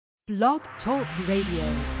Blog Talk Radio.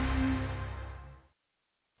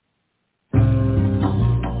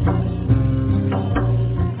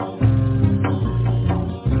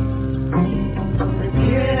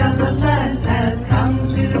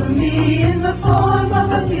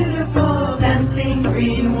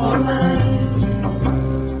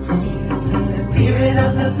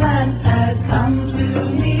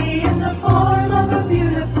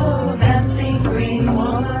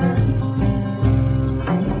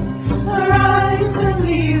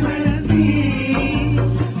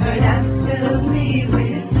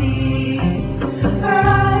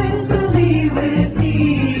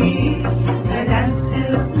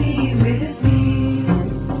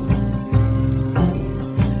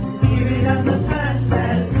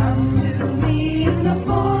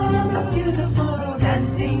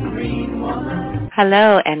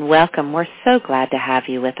 Hello and welcome. We're so glad to have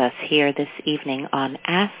you with us here this evening on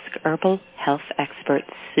Ask Herbal Health Expert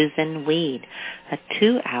Susun Weed, a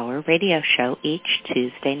 2-hour radio show each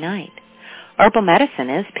Tuesday night. Herbal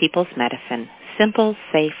medicine is people's medicine, simple,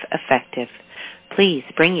 safe, effective. Please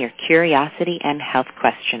bring your curiosity and health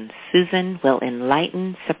questions. Susun will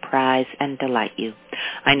enlighten, surprise, and delight you.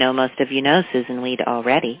 I know most of you know Susun Weed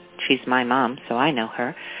already. She's my mom, so I know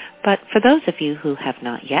her. But for those of you who have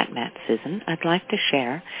not yet met Susun, I'd like to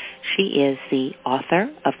share she is the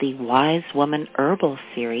author of the Wise Woman Herbal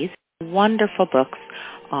series, wonderful books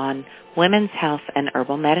on women's health and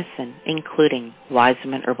herbal medicine, including Wise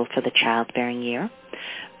Woman Herbal for the Childbearing Year,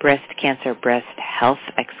 Breast Cancer Breast Health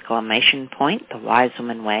The Wise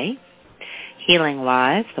Woman Way, Healing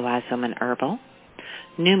Wise, The Wise Woman Herbal,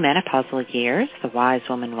 New Menopausal Years, The Wise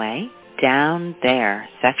Woman Way, Down There,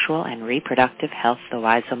 Sexual and Reproductive Health, The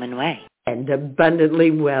Wise Woman Way. And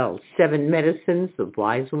Abundantly Well, 7 Medicines, The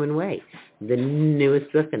Wise Woman Way, the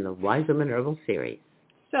newest book in the Wise Woman Herbal series.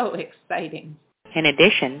 So exciting. In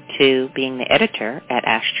addition to being the editor at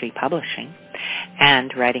Ash Tree Publishing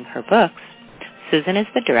and writing her books, Susun is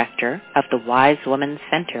the director of the Wise Woman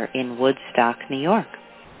Center in Woodstock, New York.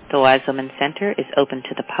 The Wise Woman Center is open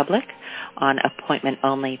to the public on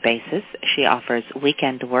appointment-only basis. She offers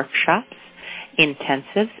weekend workshops,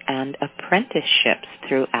 intensives, and apprenticeships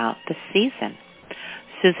throughout the season.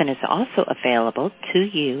 Susun is also available to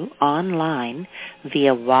you online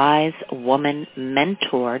via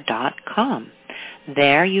wisewomanmentor.com.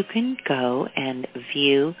 There you can go and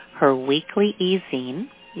view her weekly e-zine.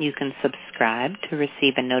 You can subscribe to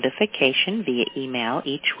receive a notification via email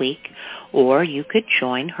each week, or you could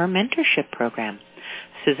join her mentorship program.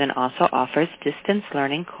 Susun also offers distance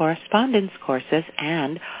learning correspondence courses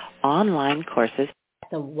and online courses.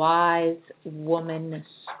 The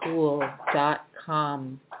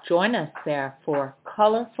wisewomanschool.com. Join us there for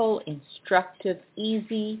colorful, instructive,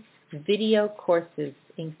 easy video courses,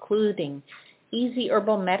 including Easy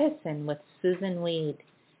Herbal Medicine with Susun Weed,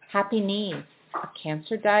 Happy Knees, a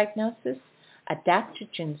cancer diagnosis,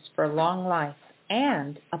 adaptogens for long life,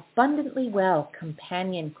 and Abundantly Well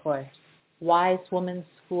companion course,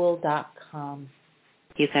 wisewomanschool.com.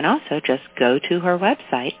 You can also just go to her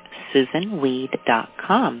website,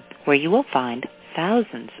 susunweed.com, where you will find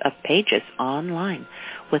thousands of pages online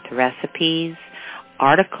with recipes,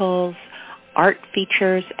 articles, art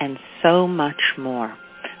features, and so much more.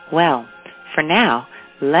 Well, for now,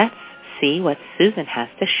 let's see what Susun has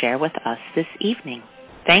to share with us this evening.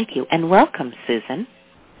 Thank you, and welcome, Susun.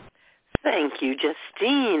 Thank you,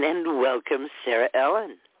 Justine, and welcome, Sarah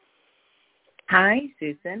Ellen. Hi,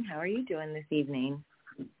 Susun. How are you doing this evening?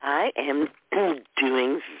 I am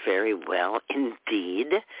doing very well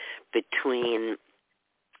indeed. Between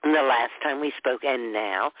the last time we spoke and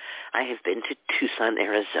now, I have been to Tucson,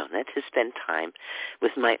 Arizona to spend time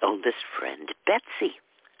with my oldest friend, Betsy.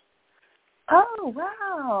 Oh,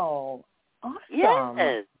 wow. Awesome.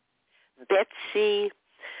 Yes. Betsy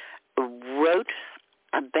wrote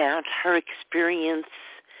about her experience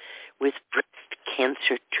with breast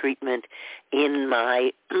cancer treatment in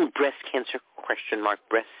my breast cancer ?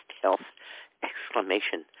 Breast health !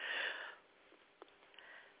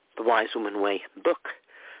 The Wise Woman Way book.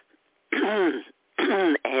 And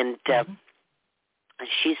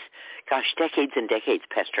she's, decades and decades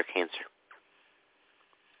past her cancer.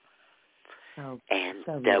 Oh, and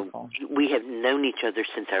so beautiful. We have known each other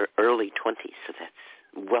since our early 20s, so that's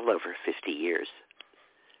well over 50 years.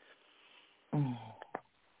 Mm.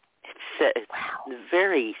 It's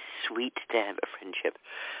very sweet to have a friendship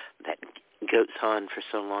that goes on for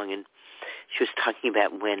so long. And she was talking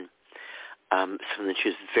about when someone that she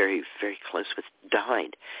was very, very close with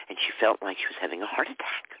died, and she felt like she was having a heart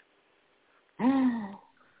attack.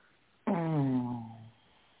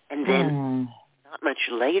 And then not much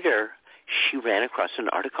later, she ran across an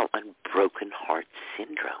article on broken heart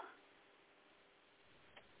syndrome.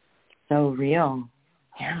 So real.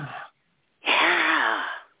 Yeah. Yeah.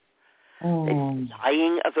 It's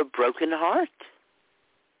dying of a broken heart.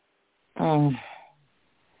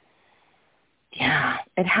 Yeah,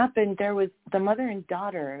 it happened. There was the mother and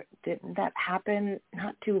daughter. Didn't that happen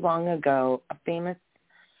not too long ago? A famous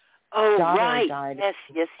daughter died.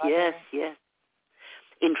 Yes.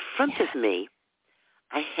 In front of me,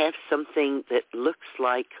 I have something that looks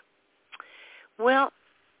like, well,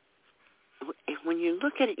 when you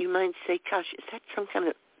look at it, you might say, gosh, is that some kind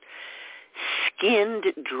of skinned,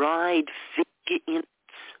 dried fig ants?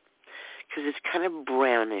 Because it's kind of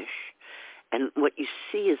brownish. And what you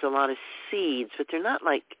see is a lot of seeds, but they're not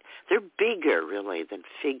like, they're bigger, really, than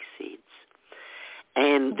fig seeds.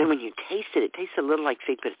 And then when you taste it, it tastes a little like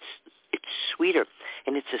fig, but it's sweeter.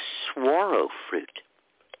 And it's a saguaro fruit.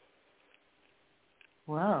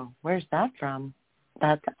 Whoa, where's that from?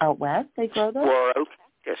 That's out west they grow those? Saguaro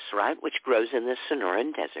cactus, right, which grows in the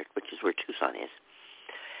Sonoran Desert, which is where Tucson is.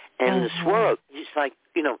 And the saguaro, it's like,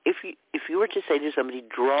 you know, if you were to say to somebody,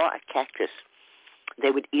 draw a cactus,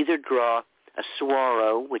 they would either draw a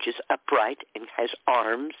saguaro, which is upright and has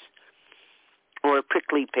arms, or a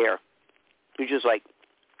prickly pear, which is like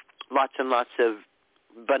lots and lots of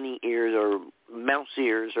bunny ears or mouse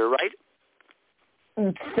ears, or right?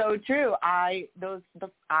 So true. The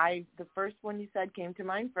first one you said came to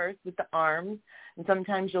mind first with the arms, and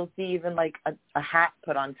sometimes you'll see even like a hat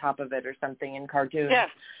put on top of it or something in cartoons. Yes.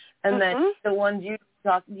 And then the ones you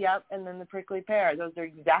talked, and then the prickly pear. Those are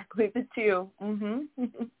exactly the two.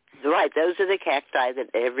 Right. Those are the cacti that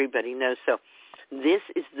everybody knows. So this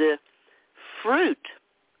is the fruit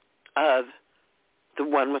of the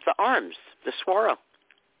one with the arms, the saguaro.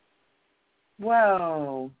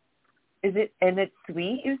 Whoa. Is it, and it's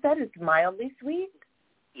sweet, you said? It's mildly sweet?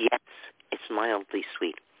 Yes, it's mildly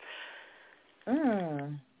sweet.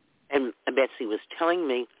 Mm. And Betsy was telling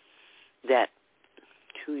me that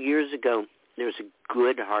 2 years ago there was a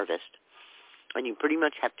good harvest, and you pretty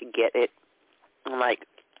much have to get it like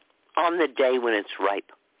on the day when it's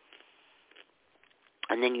ripe.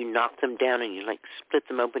 And then you knock them down and you like split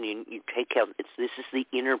them open and you take out, this is the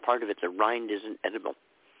inner part of it. The rind isn't edible.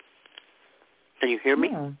 Can you hear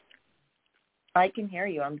me? I can hear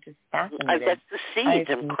you. I'm just fascinated. That's the seeds.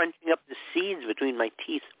 I'm crunching up the seeds between my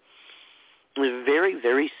teeth. It's very,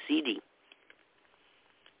 very seedy.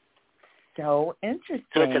 So interesting.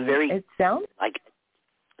 So it's a very, it sounds like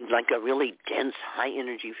a really dense, high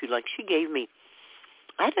energy food. Like she gave me,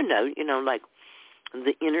 I don't know, like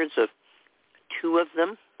the innards of 2 of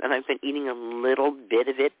them, and I've been eating a little bit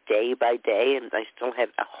of it day by day, and I still have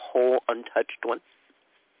a whole untouched one.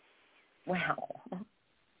 Wow.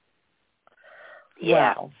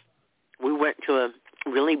 Yeah. Wow. We went to a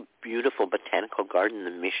really beautiful botanical garden,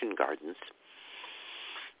 the Mission Gardens,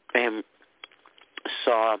 and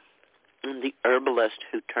saw the herbalist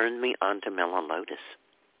who turned me on to mellow lotus.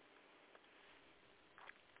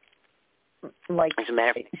 Like, as a matter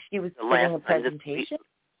of fact, she was giving a presentation?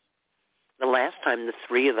 The last time the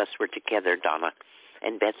 3 of us were together, Donna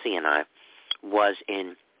and Betsy and I, was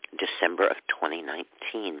in December of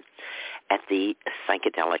 2019 at the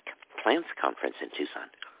Psychedelic Plants Conference in Tucson.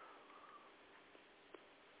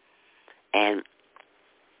 And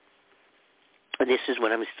this is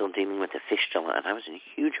when I was still dealing with the fistula, and I was in a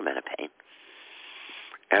huge amount of pain.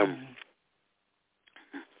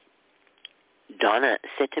 Donna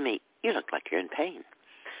said to me, "You look like you're in pain."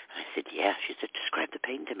 And I said, "Yeah." She said, "Describe the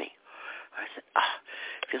pain to me." I said,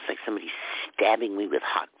 "It feels like somebody's stabbing me with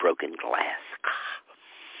hot broken glass."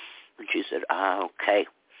 And she said, "Okay."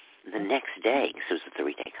 And the next day, because it was a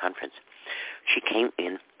 3-day conference, she came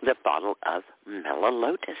in with a bottle of mellow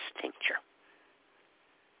lotus tincture.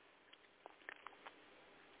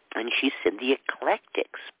 And she said the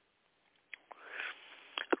eclectics,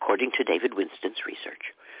 according to David Winston's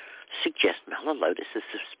research, suggest mellow lotus is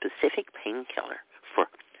a specific painkiller for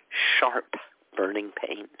sharp, burning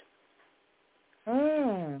pain.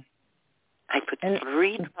 I put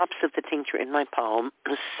 3 drops of the tincture in my palm,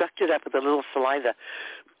 sucked it up with a little saliva,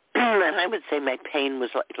 and I would say my pain was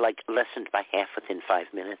like lessened by half within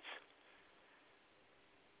 5 minutes.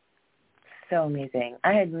 So amazing.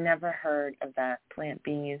 I had never heard of that plant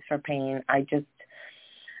being used for pain.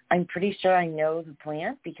 I'm pretty sure I know the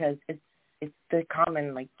plant because it's the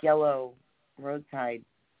common, like, yellow roadside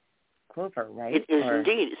clover, right? It is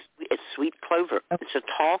indeed. It's sweet clover. Oh. It's a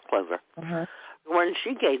tall clover. Uh-huh. The one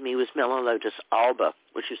she gave me was mellow lotus alba,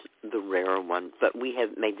 which is the rarer one, but we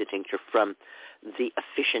have made the tincture from the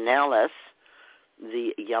officinalis,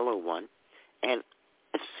 the yellow one, and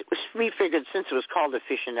we figured since it was called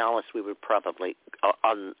officinalis, we were probably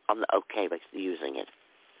on the okay with using it.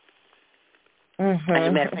 Mm-hmm. As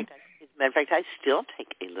a matter of fact, I still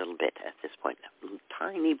take a little bit at this point, a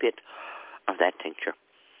tiny bit of that tincture.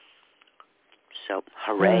 So,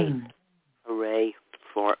 hooray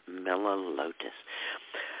for Mellow Lotus.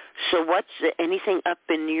 So, what's anything up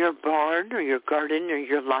in your barn or your garden or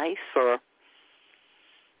your life or?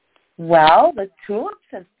 Well, the tulips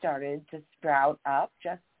have started to sprout up,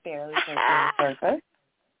 just barely taking the surface.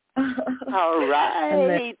 All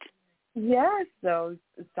right. Yes, so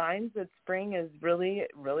signs that spring is really,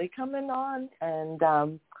 really coming on. And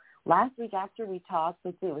last week after we talked,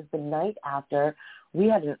 it was the night after, we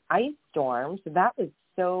had an ice storm. So that was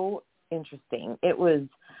so interesting. I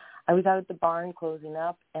was out at the barn closing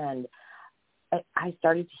up, and I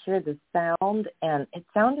started to hear the sound, and it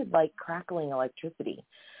sounded like crackling electricity.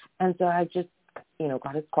 And so I just,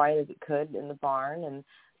 got as quiet as it could in the barn and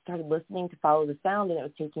started listening to follow the sound, and it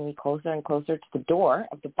was taking me closer and closer to the door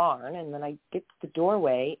of the barn. And then I get to the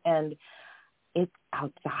doorway, and it's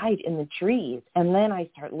outside in the trees. And then I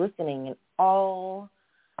start listening, and all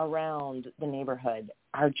around the neighborhood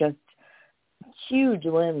are just huge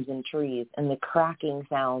limbs and trees, and the cracking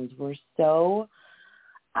sounds were so,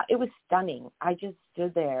 it was stunning. I just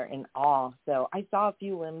stood there in awe. So I saw a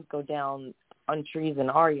few limbs go down on trees in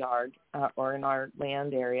our yard or in our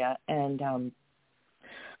land area, and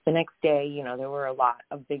the next day, there were a lot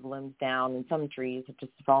of big limbs down, and some trees have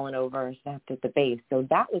just fallen over or snapped at the base. So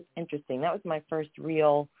that was interesting. That was my first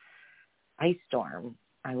real ice storm,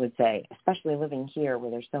 I would say, especially living here where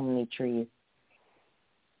there's so many trees.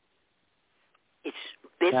 It's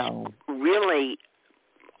really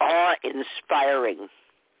awe-inspiring.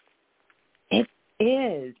 It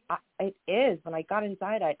is. When I got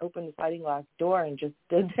inside, I opened the sliding glass door and just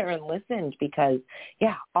stood there and listened because,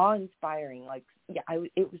 awe-inspiring.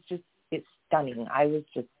 It's stunning. I was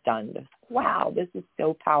just stunned. Wow, this is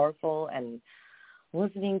so powerful. And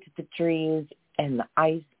listening to the trees and the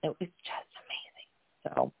ice, it was just amazing.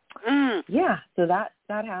 So, so that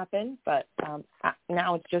happened. But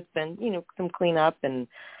now it's just been, some cleanup and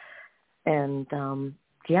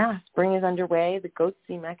spring is underway. The goats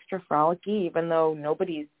seem extra frolicky, even though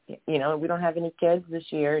nobody's, we don't have any kids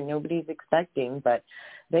this year and nobody's expecting, but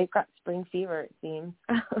they've got spring fever, it seems.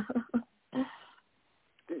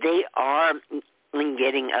 They are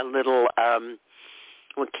getting a little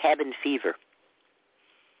cabin fever.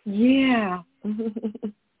 Yeah.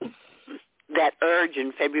 That urge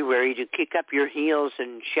in February to kick up your heels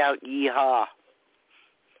and shout yeehaw.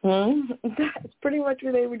 That's pretty much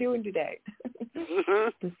what they were doing today.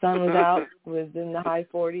 The sun was out, was in the high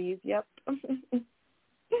 40s. Yep.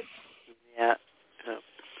 Yeah.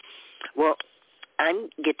 Well, I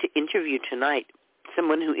get to interview tonight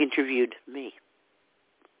someone who interviewed me.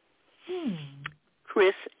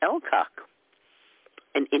 Chris Elcock,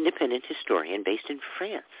 an independent historian based in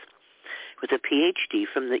France with a PhD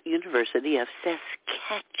from the University of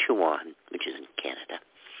Saskatchewan, which is in Canada.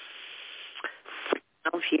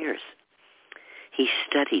 12 years, he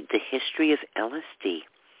studied the history of LSD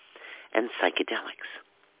and psychedelics.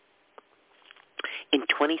 In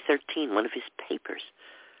 2013, one of his papers,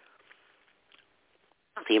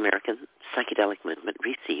 the American psychedelic movement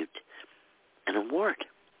received an award.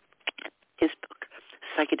 His book,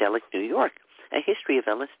 Psychedelic New York, A History of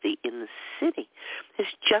LSD in the City, has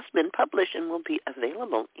just been published and will be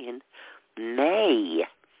available in May.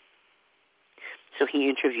 So he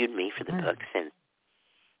interviewed me for the book, and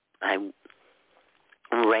I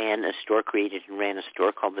created and ran a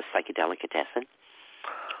store called the Psychedelicatessen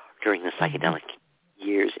during the psychedelic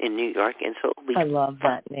years in New York. And so I love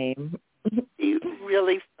that name. It'll be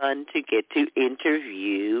really fun to get to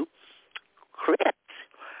interview Chris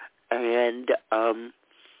and,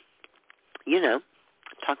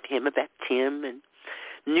 talk to him about Tim and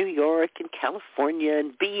New York and California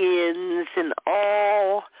and be-ins and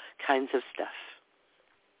all kinds of stuff.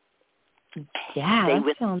 Yeah,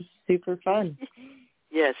 that sounds super fun.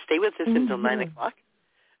 Yeah, stay with us until 9 o'clock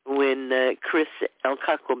when Chris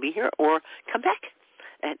Elcock will be here, or come back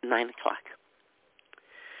at 9 o'clock.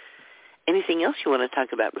 Anything else you want to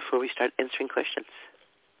talk about before we start answering questions?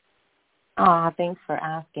 Thanks for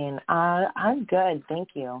asking. I'm good, thank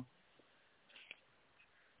you.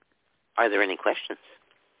 Are there any questions?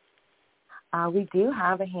 We do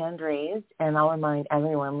have a hand raised, and I'll remind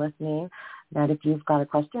everyone listening that if you've got a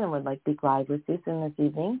question and would like to be live with Susan this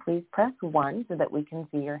evening, please press 1 so that we can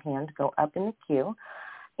see your hand go up in the queue.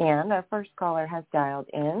 And our first caller has dialed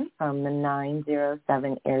in from the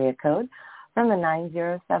 907 area code. From the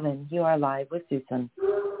 907, you are live with Susan.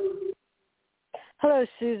 Hello,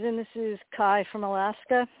 Susan. This is Kai from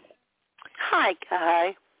Alaska. Hi,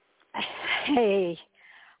 Kai. Hey,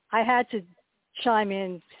 I had to chime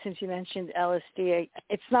in since you mentioned LSD.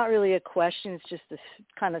 It's not really a question. It's just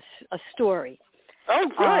kind of a story. Oh,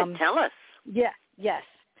 good. Tell us. Yeah, yes.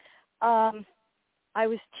 I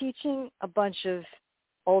was teaching a bunch of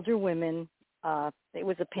older women. It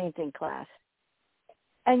was a painting class.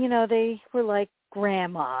 And, they were like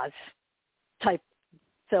grandmas type,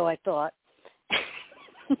 so I thought.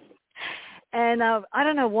 And I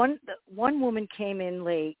don't know, one woman came in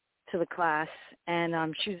late to the class, and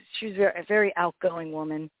she was a very outgoing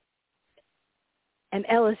woman, and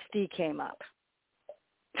LSD came up.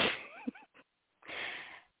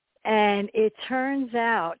 And it turns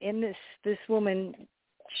out in this woman,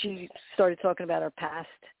 she started talking about her past.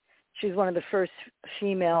 She was one of the first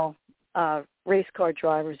female race car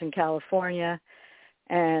drivers in California,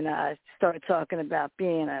 and started talking about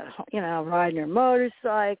being riding her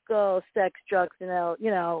motorcycle, sex, drugs,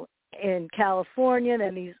 in California.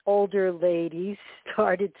 Then these older ladies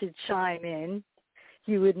started to chime in.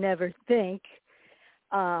 You would never think.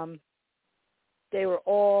 They were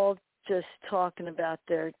all just talking about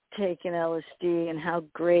their taking LSD and how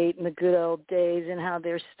great in the good old days and how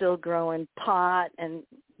they're still growing pot. And,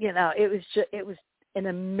 it was an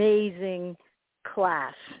amazing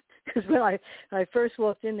class. Because when I first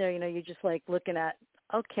walked in there, you're just like looking at,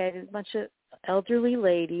 okay, there's a bunch of elderly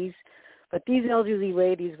ladies, but these elderly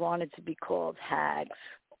ladies wanted to be called hags.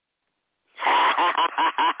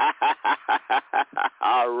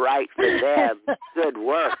 All right for them. Good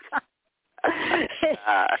work. And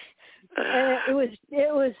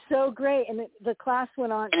it was so great, and the class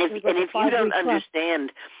went on. And if you don't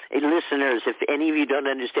understand, listeners, if any of you don't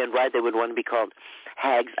understand why they would want to be called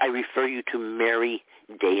hags, I refer you to Mary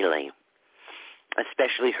Daly,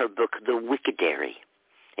 especially her book, The Wickedery,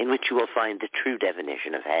 in which you will find the true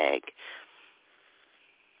definition of hag.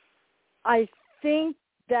 I think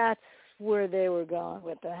that's where they were going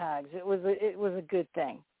with the hags. It was a good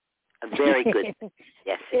thing. A very good.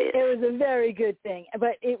 Yes, it was a very good thing.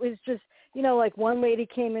 But it was just, like one lady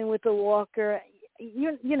came in with a walker.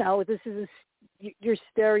 This is your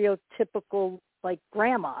stereotypical like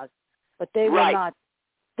grandmas, but they were not.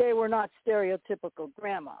 They were not stereotypical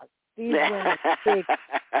grandmas.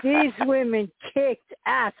 These women kicked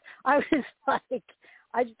ass. I was like,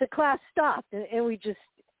 the class stopped, and it was just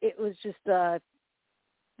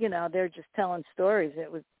they're just telling stories.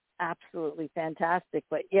 It was absolutely fantastic.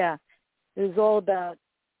 But yeah, it was all about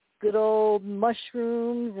good old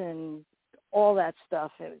mushrooms and all that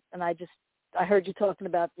stuff. And I heard you talking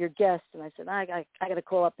about your guest, and I said, I got to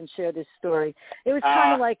call up and share this story. It was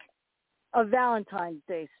kind of like a Valentine's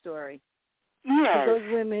Day story. Yes.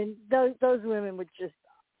 Those women were just,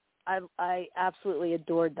 I absolutely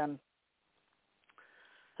adored them.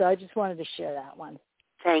 So I just wanted to share that one.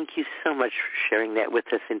 Thank you so much for sharing that with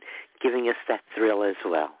us and giving us that thrill as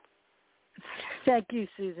well. Thank you,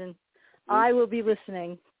 Susan. I will be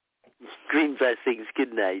listening. Green blessings.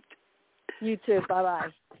 Good night. You too.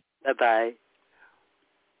 Bye-bye. Bye-bye.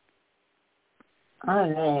 All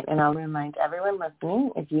right, and I'll remind everyone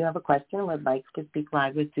listening, if you have a question or would like to speak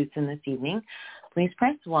live with Susan this evening, please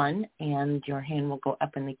press 1, and your hand will go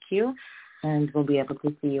up in the queue, and we'll be able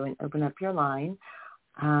to see you and open up your line.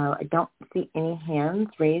 I don't see any hands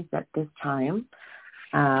raised at this time,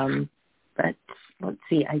 but let's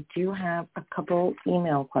see. I do have a couple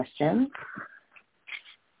email questions.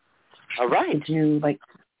 All right.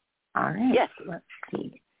 All right. Yes. Let's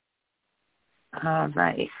see. All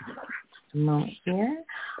right. A moment here.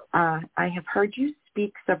 I have heard you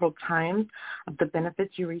speak several times of the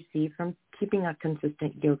benefits you receive from keeping a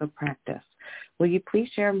consistent yoga practice. Will you please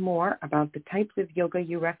share more about the types of yoga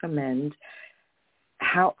you recommend,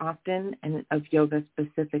 how often, and of yoga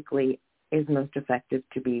specifically is most effective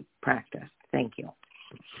to be practiced? Thank you.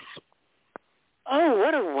 Oh,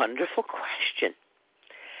 what a wonderful question.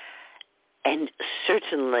 And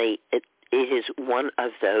certainly it is one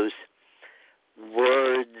of those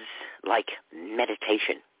words like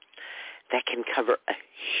meditation that can cover a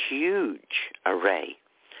huge array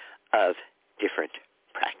of different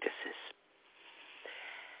practices.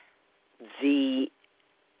 The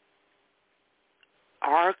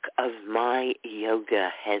arc of my yoga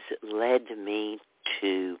has led me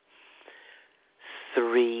to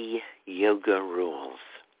 3 yoga rules.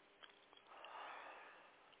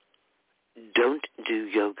 Don't do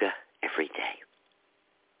yoga every day.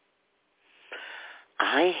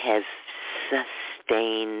 I have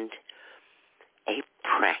sustained a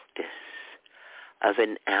practice of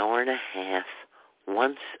an hour and a half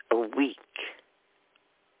once a week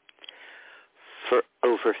for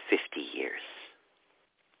over 50 years.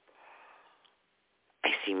 I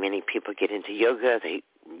see many people get into yoga. They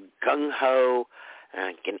gung-ho,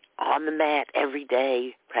 get on the mat every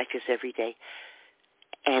day, practice every day.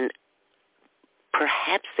 And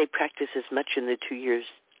perhaps they practice as much in the 2 years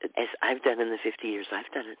as I've done in the 50 years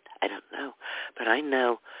I've done it. I don't know. But I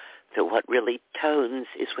know that what really tones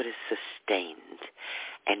is what is sustained,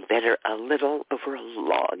 and better a little over a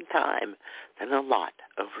long time than a lot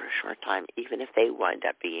over a short time, even if they wind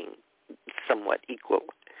up being somewhat equal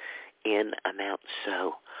in amount.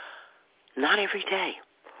 So not every day.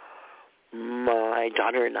 My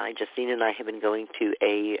daughter and I, Justine and I, have been going to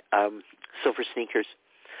a Silver Sneakers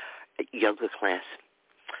yoga class.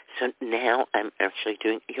 So now I'm actually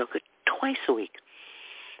doing yoga twice a week.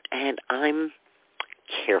 And I'm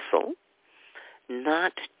careful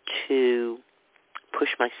not to push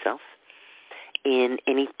myself in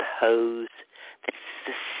any pose that's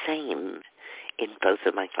the same in both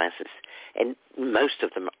of my classes. And most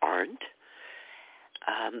of them aren't.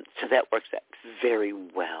 So that works out very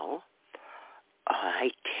well. I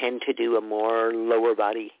tend to do a more lower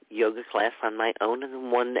body yoga class on my own, and the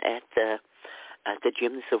one at the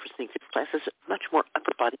gym, the Silver Sneakers class, is much more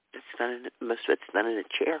upper body. Most of it's done in a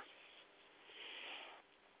chair.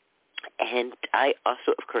 And I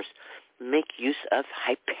also, of course, make use of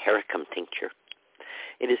hypericum tincture.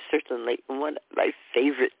 It is certainly one of my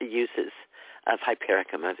favorite uses of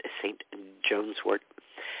hypericum, of St. John's wort.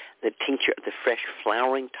 The tincture of the fresh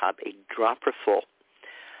flowering top, a dropper full,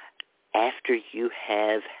 after you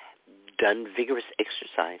have done vigorous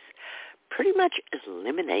exercise, pretty much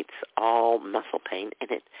eliminates all muscle pain,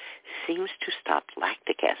 and it seems to stop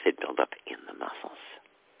lactic acid buildup in the muscles.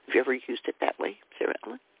 Have you ever used it that way, Sarah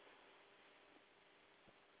Ellen?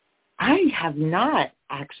 I have not,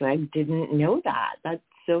 actually. I didn't know that. That's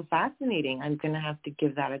so fascinating. I'm going to have to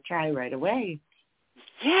give that a try right away.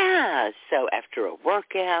 Yeah. So after a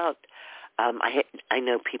workout, I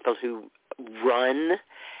know people who run,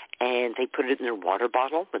 and they put it in their water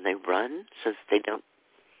bottle when they run so that they don't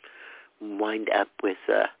wind up with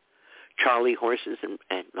Charlie horses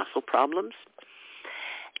and muscle problems.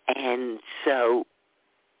 And so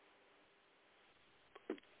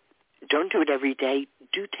don't do it every day.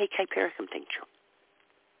 Do take hypericum tincture,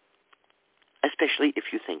 especially if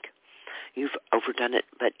you think you've overdone it.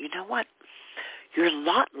 But you know what? You're a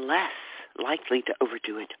lot less likely to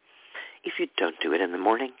overdo it if you don't do it in the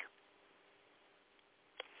morning.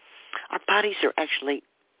 Our bodies are actually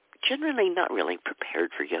generally not really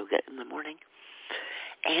prepared for yoga in the morning.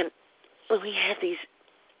 And we have these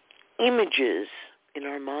images in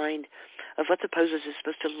our mind of what the poses are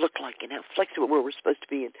supposed to look like and how flexible we're supposed to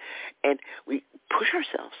be. And we push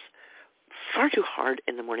ourselves far too hard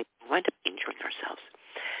in the morning. We wind up injuring ourselves.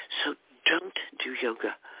 So don't do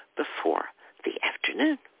yoga before the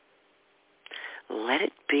afternoon. Let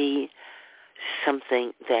it be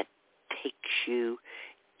something that takes you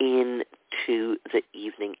into the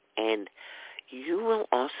evening, and you will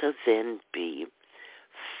also then be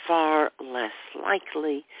far less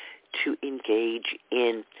likely to engage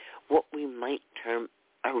in what we might term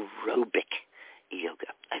aerobic yoga.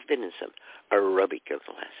 I've been in some aerobic yoga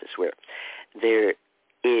classes where there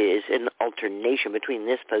is an alternation between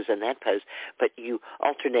this pose and that pose, but you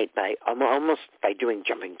alternate by almost by doing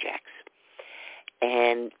jumping jacks.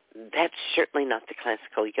 And that's certainly not the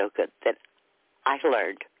classical yoga that I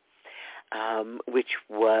learned, which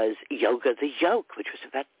was yoga the yoke, which was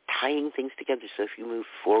about tying things together. So if you move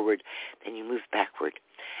forward, then you move backward,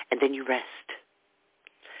 and then you rest.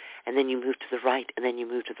 And then you move to the right, and then you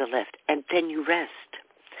move to the left, and then you rest.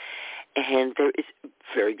 And there is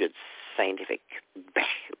very good scientific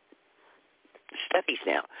studies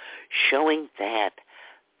now showing that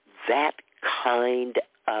that kind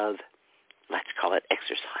of, let's call it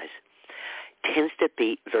exercise, tends to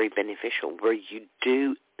be very beneficial, where you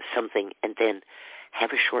do something and then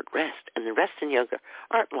have a short rest. And the rests in yoga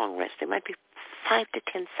aren't long rests. They might be 5 to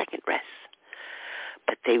 10 second rests.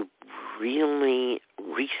 But they really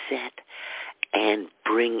reset and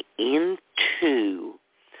bring into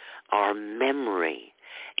our memory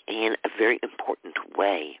in a very important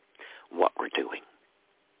way what we're doing,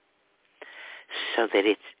 so that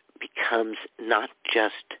it becomes not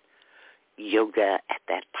just yoga at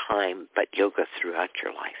that time, but yoga throughout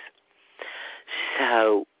your life.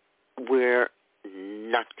 So we're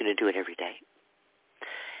not going to do it every day.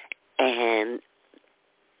 And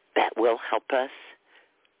that will help us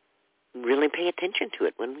really pay attention to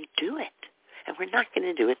it when we do it. And we're not going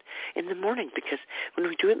to do it in the morning, because when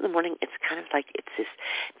we do it in the morning, it's kind of like it's this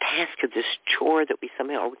task of this chore that we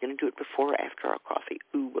somehow, are we going to do it before or after our coffee?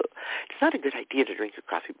 Ooh, it's not a good idea to drink your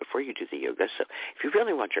coffee before you do the yoga. So if you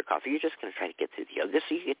really want your coffee, you're just going to try to get through the yoga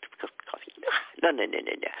so you get to coffee. No.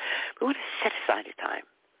 We want to set aside a time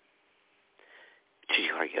to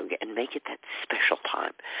do our yoga and make it that special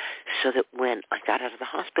time, so that when I got out of the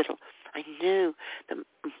hospital, I knew that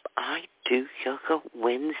I do yoga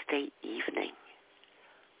Wednesday evening.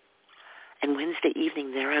 And Wednesday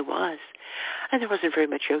evening, there I was. And there wasn't very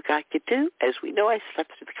much yoga I could do. As we know, I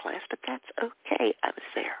slept through the class, but that's okay. I was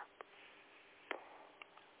there.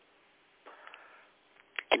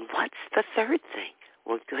 And what's the third thing?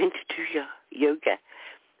 We're going to do yoga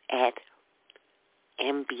at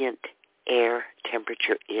ambient air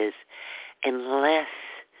temperature is, unless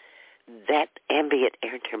that ambient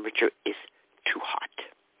air temperature is too hot.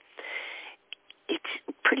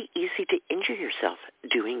 It's pretty easy to injure yourself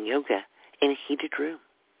doing yoga in a heated room,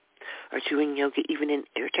 or doing yoga even in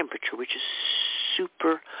air temperature, which is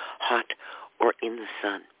super hot, or in the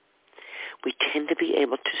sun. We tend to be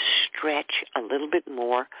able to stretch a little bit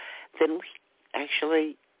more than we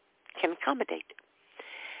actually can accommodate.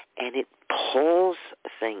 And it pulls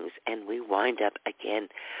things, and we wind up again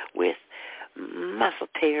with muscle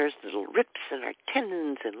tears, little rips in our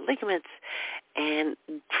tendons and ligaments, and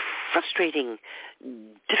frustrating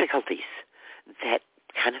difficulties that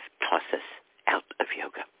kind of toss us out of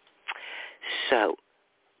yoga. So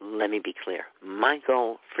let me be clear. My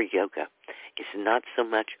goal for yoga is not so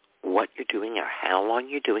much what you're doing or how long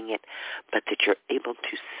you're doing it, but that you're able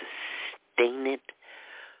to sustain it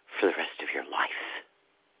for the rest of your life.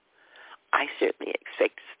 I certainly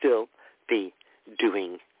expect to still be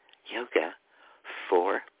doing yoga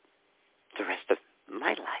for the rest of my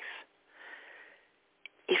life.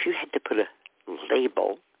 If you had to put a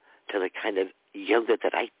label to the kind of yoga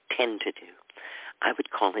that I tend to do, I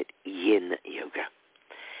would call it yin yoga.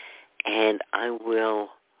 And I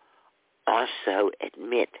will also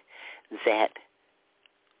admit that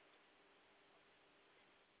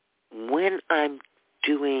when I'm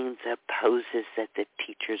doing the poses that the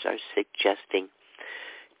teachers are suggesting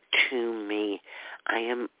to me, I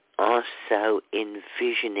am also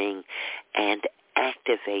envisioning and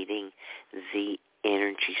activating the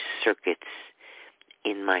energy circuits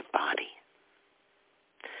in my body.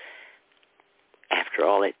 After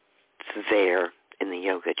all, it's there in the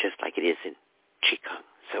yoga just like it is in Qigong,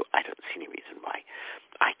 so I don't see any reason why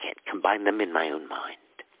I can't combine them in my own mind.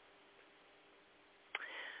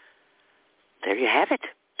 There you have it.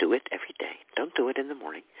 Do it every day. Don't do it in the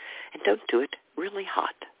morning, and don't do it really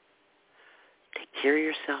hot. Take care of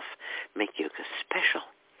yourself. Make yoga special.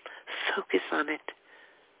 Focus on it.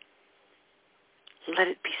 Let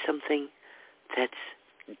it be something that's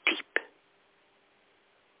deep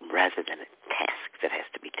rather than a task that has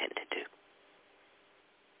to be tended to.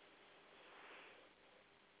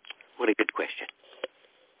 What a good question.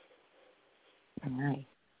 Nice.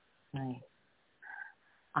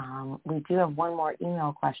 We do have one more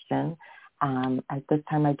email question. At this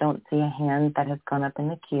time, I don't see a hand that has gone up in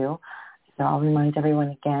the queue. So I'll remind everyone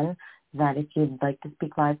again that if you'd like to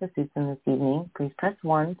speak live with Susan this evening, please press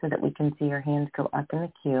 1 so that we can see your hands go up in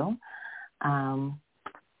the queue.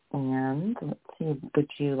 And let's see, would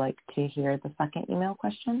you like to hear the second email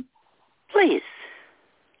question? Please.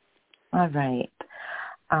 All right.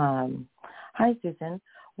 Hi, Susan.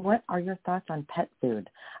 What are your thoughts on pet food?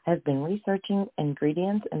 I have been researching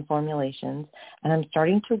ingredients and formulations, and I'm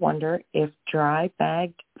starting to wonder if dry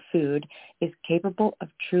bagged food is capable of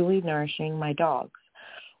truly nourishing my dogs.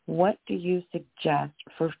 What do you suggest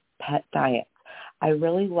for pet diets? I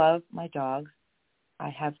really love my dogs. I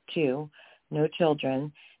have 2, no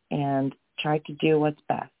children, and try to do what's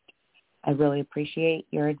best. I really appreciate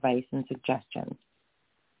your advice and suggestions.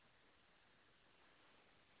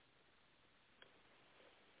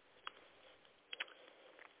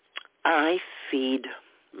 I feed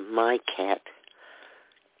my cat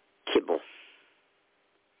kibble.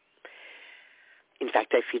 In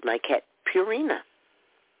fact, I feed my cat Purina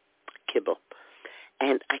kibble.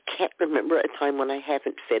 And I can't remember a time when I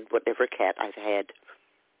haven't fed whatever cat I've had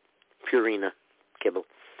Purina kibble.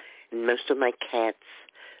 And most of my cats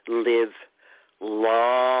live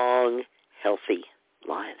long, healthy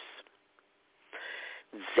lives.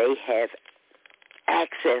 They have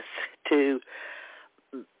access to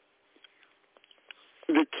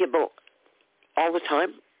the kibble all the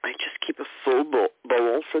time. I just keep a full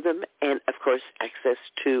bowl for them, and of course access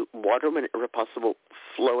to water whenever possible,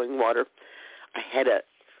 flowing water. I had a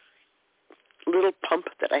little pump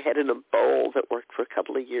that I had in a bowl that worked for a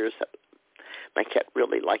couple of years. My cat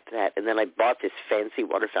really liked that. And then I bought this fancy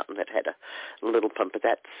water fountain that had a little pump, but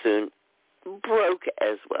that soon broke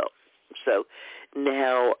as well. So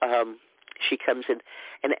now she comes in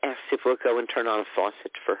and asks if we'll go and turn on a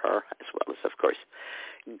faucet for her, as well as, of course,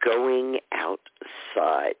 going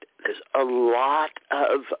outside. There's a lot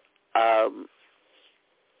of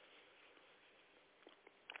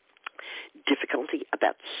difficulty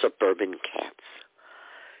about suburban cats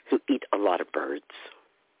who eat a lot of birds.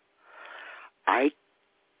 I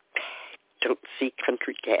don't see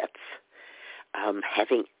country cats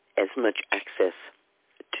having as much access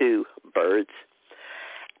to birds.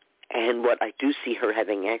 And what I do see her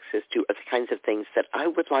having access to are the kinds of things that I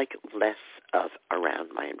would like less of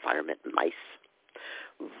around my environment: mice,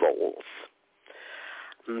 voles,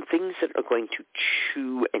 things that are going to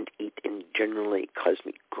chew and eat and generally cause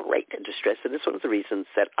me great distress. And it's one of the reasons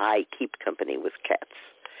that I keep company with cats,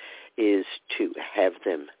 is to have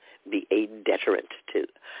them be a deterrent to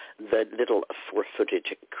the little four-footed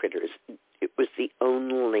critters. It was the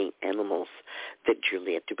only animals that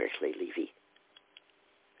Juliette de Berkeley-Levy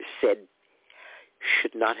said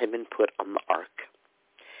should not have been put on the ark.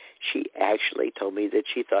 She actually told me that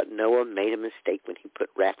she thought Noah made a mistake when he put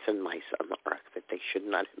rats and mice on the ark, that they should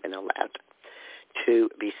not have been allowed to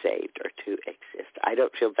be saved or to exist. I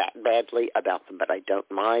don't feel that badly about them, but I don't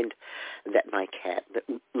mind that my cat that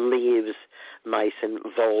leaves mice and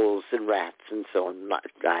voles and rats and so on.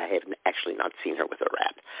 I have actually not seen her with a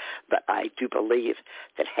rat, but I do believe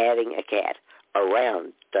that having a cat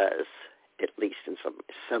around does, at least in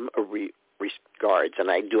some regards,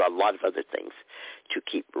 and I do a lot of other things to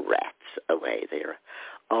keep rats away. They're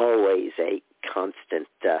always a constant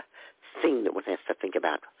thing that one has to think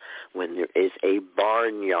about when there is a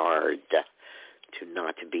barnyard, to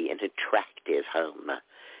not be an attractive home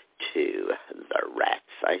to the rats.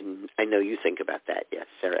 I know you think about that, yes,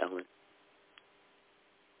 Sarah Ellen?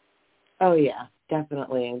 Oh, yeah,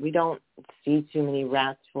 definitely. We don't see too many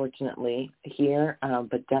rats, fortunately, here,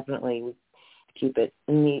 but definitely we keep it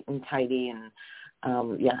neat and tidy. And,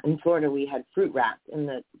 in Florida we had fruit rats in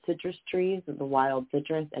the citrus trees, the wild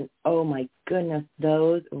citrus, and oh, my goodness,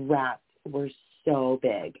 those rats were so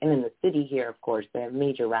big. And in the city here, of course, they have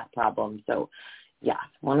major rat problems. So, yeah,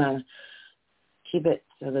 want to keep it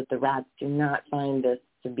so that the rats do not find this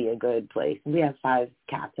to be a good place. We have 5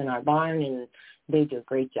 cats in our barn, and they do a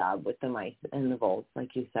great job with the mice and the voles,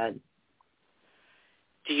 like you said.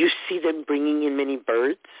 Do you see them bringing in many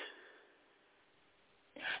birds?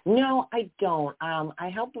 No, I don't. I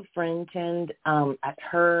help a friend tend at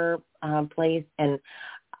her place, and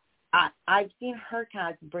I've seen her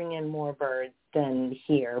cats bring in more birds than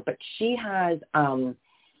here, but she has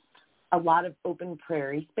a lot of open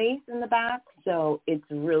prairie space in the back, so it's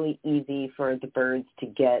really easy for the birds to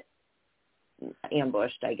get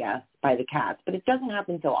ambushed, I guess, by the cats. But it doesn't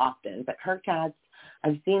happen so often. But her cats,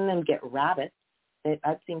 I've seen them get rabbits.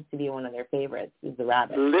 That seems to be one of their favorites, is the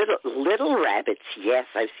rabbits. Little rabbits, yes.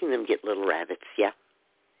 I've seen them get little rabbits, yeah.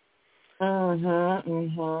 And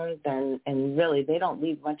really, they don't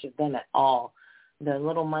leave much of them at all. The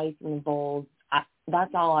little mice and the voles,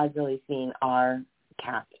 that's all I've really seen our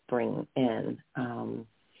cats bring in.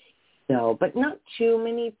 But not too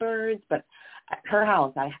many birds. But at her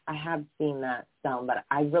house, I have seen that some. But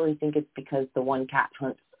I really think it's because the one cat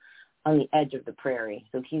hunts on the edge of the prairie.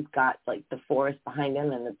 So he's got, like, the forest behind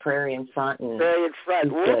him and the prairie in front. And prairie in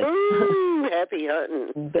front. Woo-hoo! Happy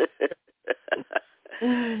hunting.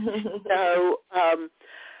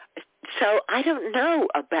 So I don't know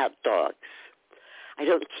about dogs. I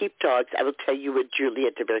don't keep dogs. I will tell you what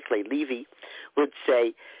Juliette de Berkeley-Levy would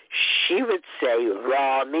say. She would say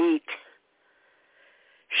raw meat.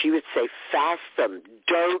 She would say fast them.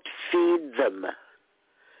 Don't feed them.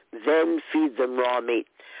 Then feed them raw meat.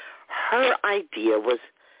 Her idea was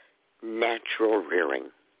natural rearing.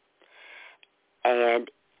 And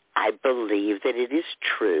I believe that it is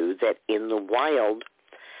true that in the wild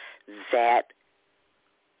that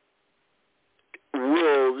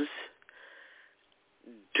wolves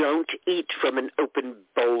don't eat from an open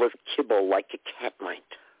bowl of kibble like a cat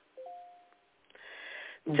might.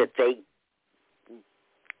 That they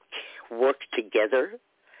work together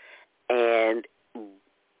and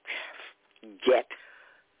get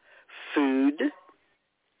food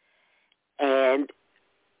and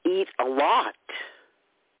eat a lot,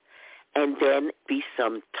 and then be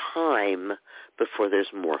some time before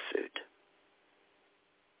there's more food.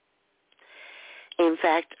 In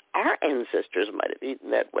fact, our ancestors might have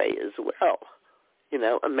eaten that way as well. You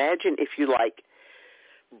know, imagine if you, like,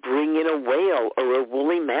 bring in a whale or a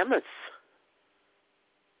woolly mammoth.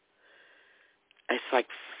 It's like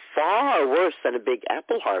far worse than a big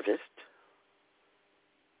apple harvest.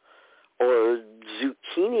 or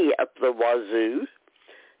zucchini up the wazoo,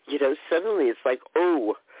 suddenly it's like,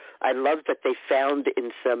 oh, I love that they found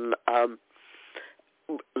in some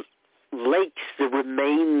lakes the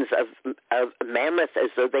remains of mammoth as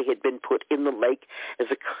though they had been put in the lake as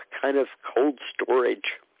a kind of cold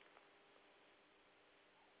storage.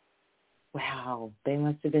 Wow, they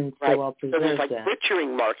must have been so right. well preserved. So there's like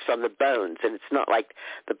butchering marks on the bones, and it's not like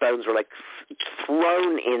the bones were like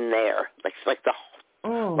thrown in there. Like it's like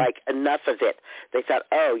like enough of it. They thought,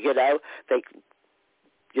 they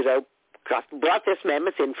brought this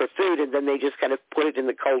mammoth in for food, and then they just kind of put it in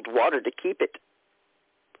the cold water to keep it.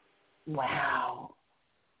 Wow.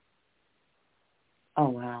 Oh,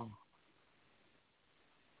 wow.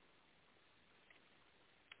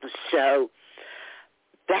 So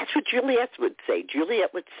that's what Juliet would say.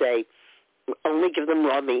 Juliet would say, only give them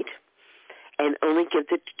raw meat and only give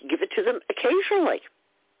it to them occasionally.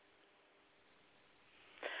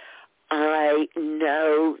 I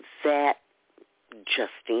know that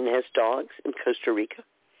Justine has dogs in Costa Rica,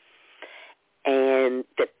 and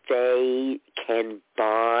that they can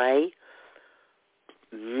buy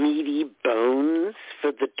meaty bones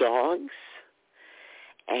for the dogs,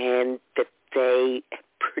 and that they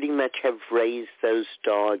pretty much have raised those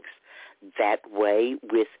dogs that way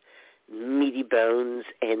with meaty bones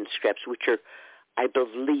and scraps, which are, I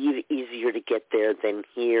believe, easier to get there than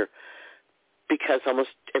here, because almost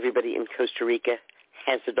everybody in Costa Rica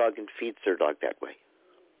has a dog and feeds their dog that way.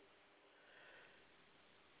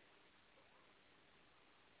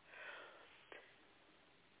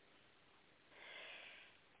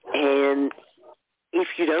 And if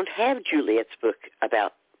you don't have Juliet's book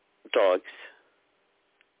about dogs,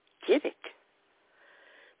 get it.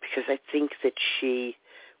 Because I think that she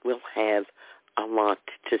will have a lot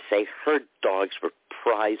to say. Her dogs were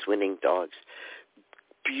prize-winning dogs.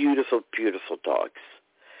 Beautiful, beautiful dogs.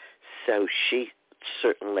 So she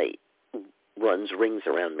certainly runs rings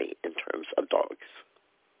around me in terms of dogs.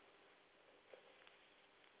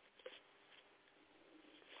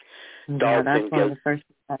 Dogs and goats.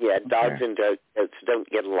 Dogs and goats don't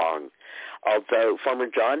get along. Although Farmer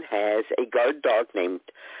John has a guard dog named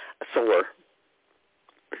Thor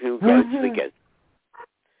who guards the goats.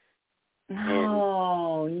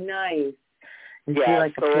 Oh, nice. Is yeah, he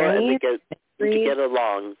like Thor a and the goats need to get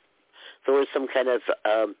along. Thor is some kind of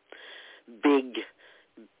big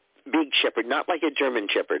shepherd, not like a German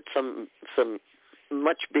shepherd, some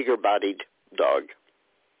much bigger bodied dog.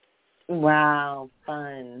 Wow,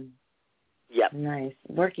 fun. Yep. Nice.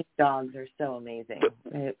 Working dogs are so amazing.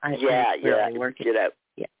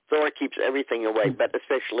 Thor keeps everything away, but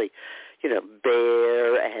especially,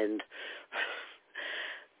 bear and...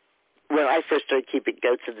 When I first started keeping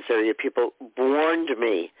goats in this area, people warned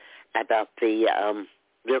me about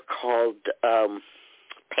they're called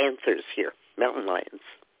panthers here, mountain lions.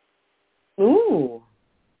 Ooh.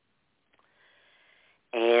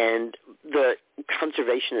 And the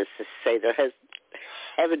conservationists say there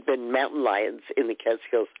haven't been mountain lions in the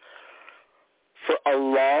Catskills for a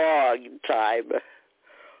long time,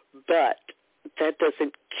 but that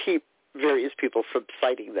doesn't keep various people from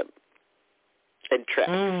sighting them and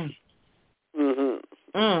traps.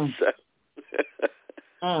 Mm-hmm.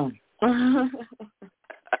 So.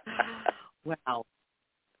 Wow.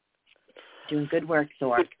 Doing good work,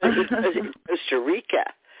 Thor. In Costa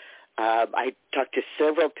Rica, I talked to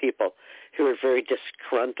several people who are very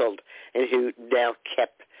disgruntled and who now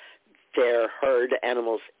kept their herd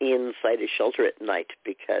animals inside a shelter at night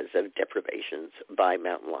because of deprivations by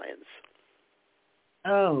mountain lions.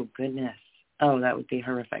 Oh, goodness. Oh, that would be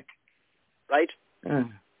horrific. Right?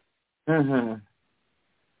 Mm-hmm.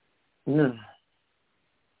 Ugh.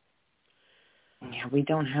 Yeah, we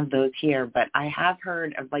don't have those here, but I have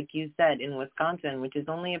heard of, like you said, in Wisconsin, which is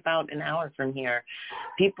only about an hour from here,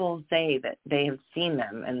 people say that they have seen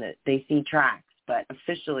them and that they see tracks, but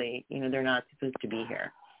officially, they're not supposed to be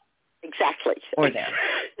here. Exactly. Or there.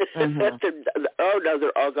 Mm-hmm. Oh, no,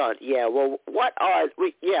 they're all gone. Yeah, well, what are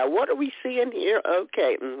we seeing here?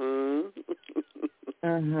 Okay.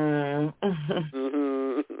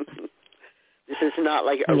 This is not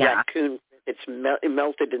like a raccoon. It's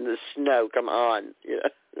melted in the snow. Come on. Yeah.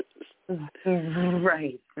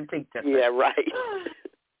 Right. A big difference. Yeah, right.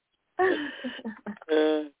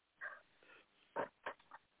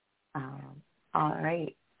 All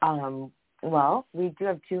right. Well, we do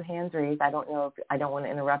have two hands raised. I don't want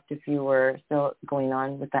to interrupt if you were still going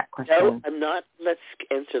on with that question. No, I'm not. Let's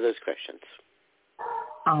answer those questions.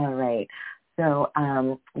 All right. So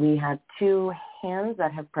we have two hands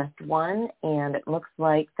that have pressed 1, and it looks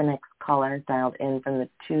like the next caller dialed in from the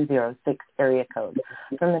 206 area code.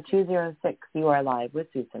 From the 206, you are live with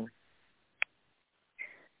Susan.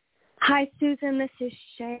 Hi, Susan. This is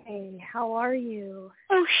Shay. How are you?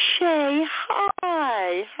 Oh, Shay,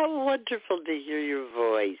 hi. How wonderful to hear your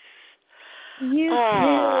voice. You too,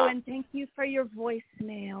 and thank you for your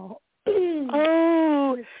voicemail.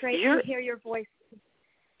 Oh, it's great to hear your voice.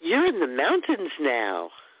 You're in the mountains now.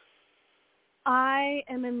 I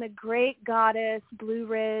am in the Great Goddess Blue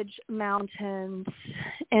Ridge Mountains,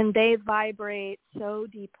 and they vibrate so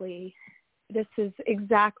deeply. This is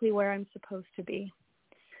exactly where I'm supposed to be.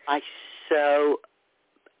 I so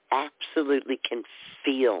absolutely can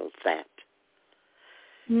feel that.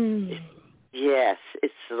 Yes,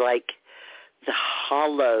 it's like the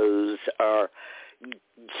hollows are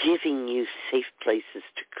giving you safe places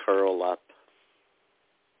to curl up.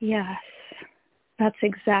 Yes, that's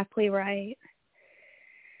exactly right.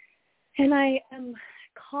 And I am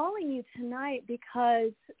calling you tonight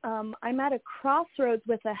because I'm at a crossroads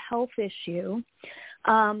with a health issue.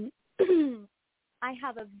 I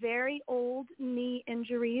have a very old knee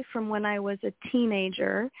injury from when I was a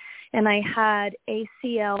teenager, and I had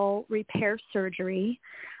ACL repair surgery.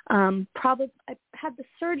 I had the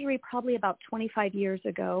surgery probably about 25 years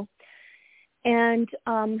ago. And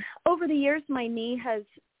over the years, my knee has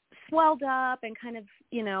swelled up and kind of,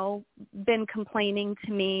 been complaining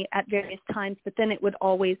to me at various times, but then it would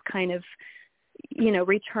always kind of,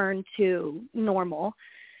 return to normal.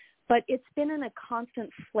 But it's been in a constant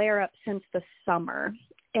flare-up since the summer.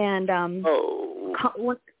 And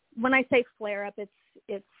when I say flare-up,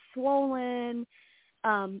 it's swollen.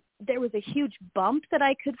 There was a huge bump that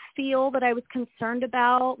I could feel that I was concerned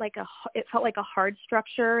about. It felt like a hard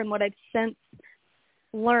structure. And what I've since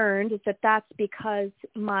learned is that that's because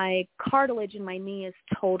my cartilage in my knee is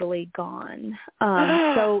totally gone.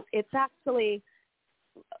 So it's actually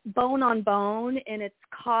bone on bone, and it's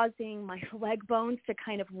causing my leg bones to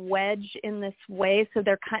kind of wedge in this way. So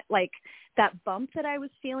they're kind of like that bump that I was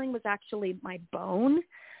feeling was actually my bone.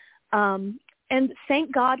 And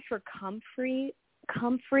thank God for comfrey.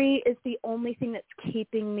 Comfrey is the only thing that's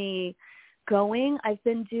keeping me going. I've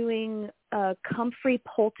been doing comfrey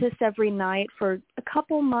poultice every night for a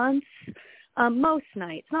couple months, most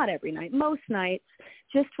nights, not every night, most nights,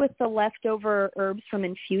 just with the leftover herbs from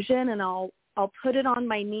infusion, and I'll put it on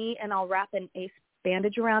my knee and I'll wrap an ACE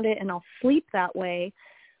bandage around it and I'll sleep that way.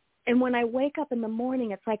 And when I wake up in the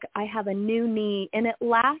morning, it's like I have a new knee, and it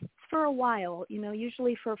lasts for a while,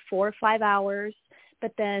 usually for 4 or 5 hours,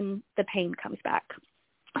 but then the pain comes back.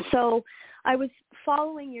 So I was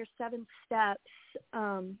following your 7 steps,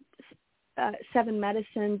 7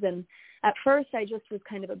 medicines, and at first I just was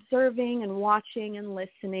kind of observing and watching and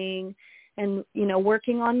listening and,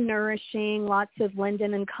 working on nourishing, lots of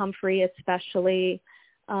linden and comfrey especially,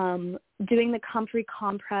 doing the comfrey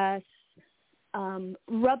compress,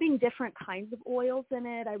 rubbing different kinds of oils in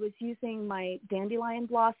it. I was using my dandelion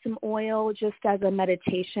blossom oil just as a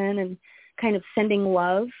meditation and kind of sending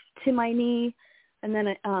love to my knee. And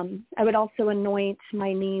then I would also anoint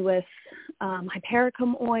my knee with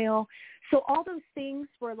hypericum oil. So all those things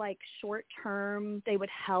were like short term. They would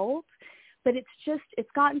help. But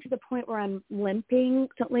it's gotten to the point where I'm limping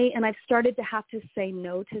constantly, and I've started to have to say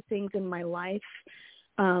no to things in my life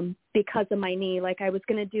because of my knee. Like I was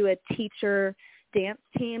going to do a teacher dance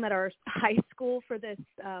team at our high school for this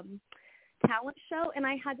talent show, and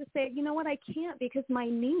I had to say, you know what, I can't because my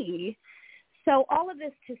knee. So all of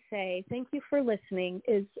this to say, thank you for listening,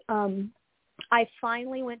 is I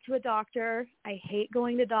finally went to a doctor. I hate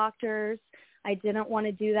going to doctors. I didn't want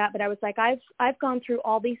to do that, but I was like, I've gone through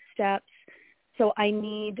all these steps, so I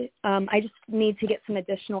just need to get some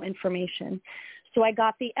additional information. So I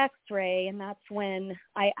got the X-ray, and that's when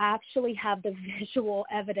I actually have the visual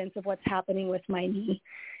evidence of what's happening with my knee.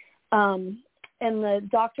 And the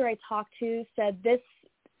doctor I talked to said this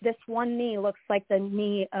one knee looks like the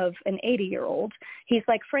knee of an 80-year-old. He's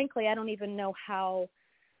like, frankly, I don't even know how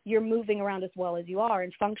you're moving around as well as you are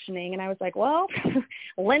and functioning. And I was like, well,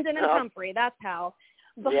 linden and comfrey, that's how.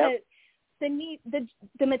 But the knee,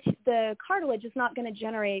 the cartilage is not going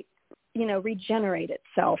to regenerate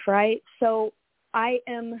itself, right? So I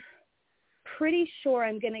am pretty sure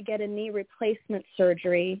I'm going to get a knee replacement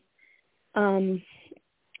surgery.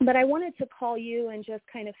 But I wanted to call you and just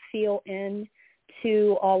kind of feel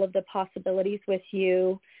into all of the possibilities with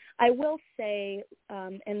you. I will say,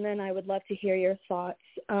 and then I would love to hear your thoughts.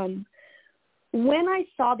 When I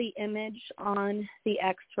saw the image on the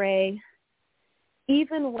X-ray,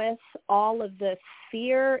 even with all of the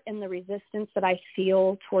fear and the resistance that I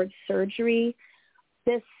feel towards surgery,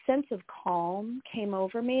 this sense of calm came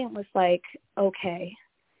over me and was like, okay,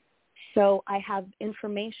 so I have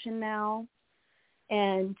information now,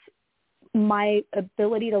 and my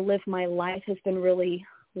ability to live my life has been really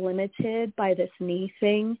limited by this knee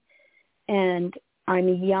thing. And I'm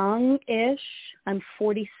young-ish. I'm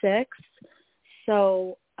 46.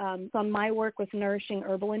 So from my work with nourishing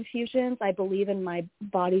herbal infusions, I believe in my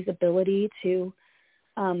body's ability to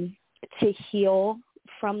heal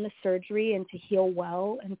from the surgery and to heal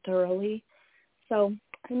well and thoroughly. So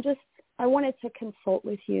I wanted to consult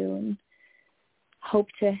with you and hope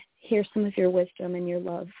to hear some of your wisdom and your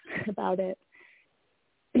love about it.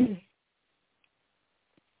 The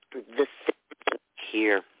thing I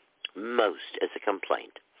hear most as a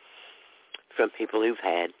complaint from people who've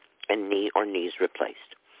had a knee or knees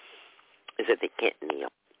replaced is that they can't kneel.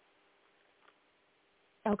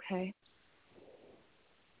 Okay.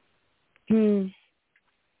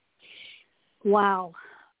 Wow.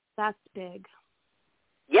 That's big.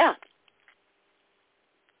 Yeah.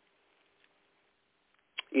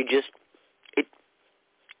 It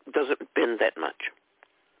doesn't bend that much.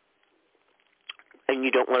 And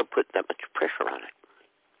you don't want to put that much pressure on it.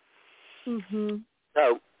 Mm-hmm.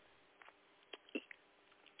 So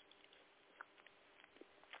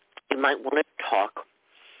you might want to talk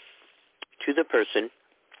to the person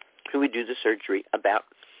who would do the surgery about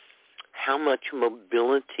how much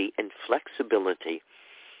mobility and flexibility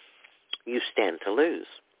you stand to lose.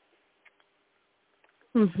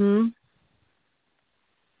 Mm-hmm.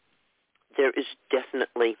 There is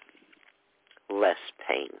definitely less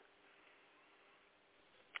pain.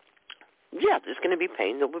 Yeah, there's going to be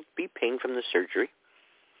pain. There will be pain from the surgery.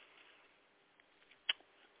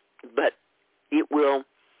 But it will,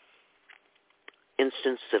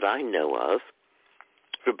 instance that I know of,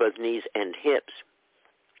 for both knees and hips,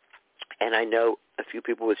 and I know a few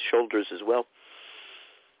people with shoulders as well,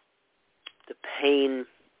 the pain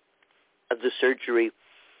of the surgery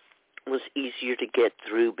was easier to get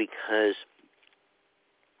through because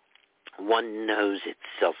one knows it's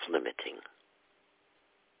self-limiting.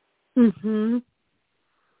 Mm-hmm.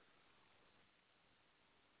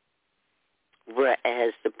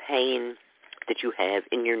 Whereas the pain that you have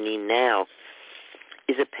in your knee now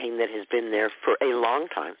is a pain that has been there for a long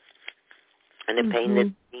time, and a pain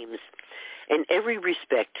that seems, in every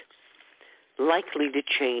respect, likely to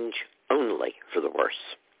change only for the worse.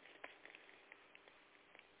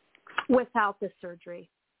 Without the surgery.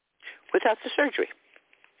 Without the surgery.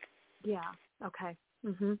 Yeah. Okay.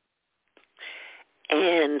 Mm-hmm.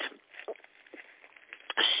 And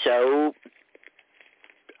so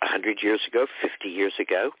 100 years ago, 50 years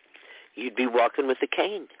ago, you'd be walking with a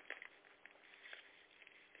cane.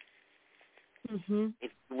 Mm-hmm.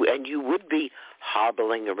 And you would be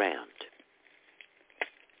hobbling around.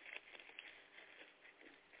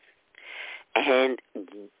 And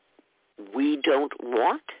we don't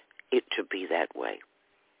want it to be that way.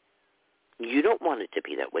 You don't want it to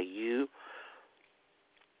be that way. You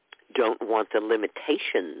don't want the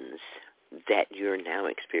limitations that you're now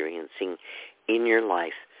experiencing in your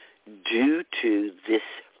life due to this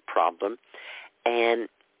problem. And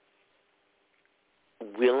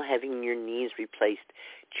will having your knees replaced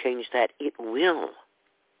change that? It will.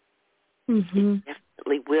 Mm-hmm. It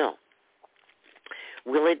definitely will.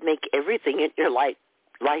 Will it make everything in your life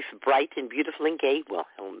bright and beautiful and gay? Well,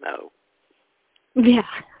 hell no. Yeah.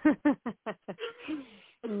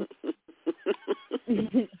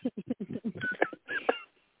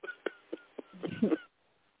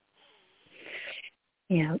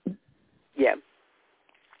 Yeah. Yeah.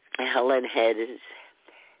 Helen had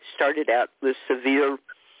started out with severe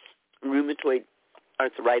rheumatoid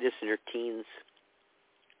arthritis in her teens.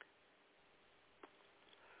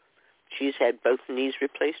 She's had both knees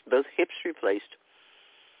replaced, both hips replaced,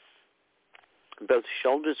 both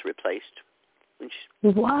shoulders replaced.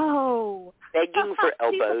 Whoa. Begging for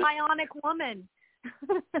elbows. She's a bionic woman.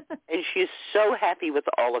 And she's so happy with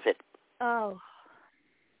all of it. Oh.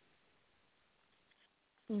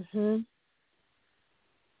 Mhm.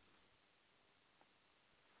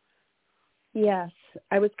 Yes.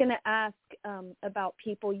 I was going to ask about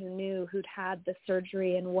people you knew who'd had the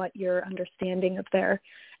surgery and what your understanding of their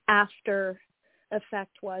after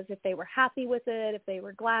effect was, if they were happy with it, if they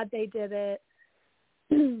were glad they did it.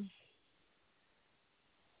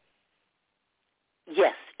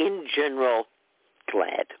 Yes, in general,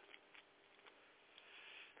 glad.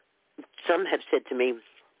 Some have said to me,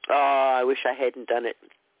 oh, I wish I hadn't done it.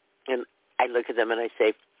 And I look at them and I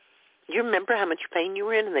say, you remember how much pain you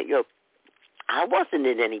were in? And they go, I wasn't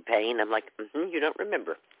in any pain. I'm like, you don't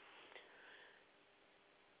remember.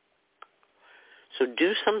 So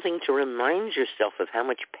do something to remind yourself of how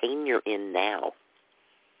much pain you're in now.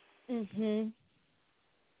 Mhm.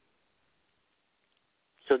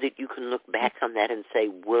 So that you can look back on that and say,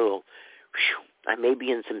 whoa, I may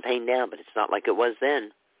be in some pain now, but it's not like it was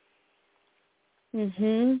then.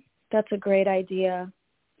 That's a great idea.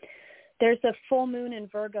 There's a full moon in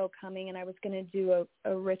Virgo coming, and I was going to do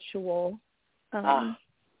a ritual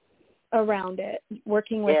around it,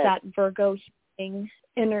 working with that Virgo healing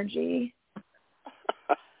energy.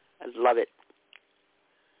 I love it.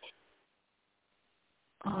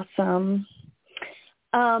 Awesome.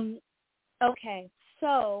 Okay,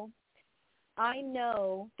 so I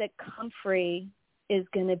know that comfrey is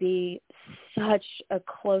going to be such a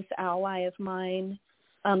close ally of mine,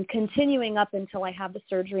 continuing up until I have the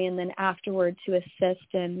surgery and then afterward to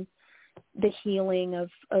assist in the healing of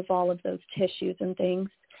all of those tissues and things.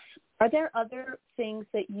 Are there other things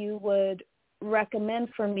that you would recommend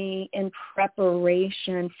for me in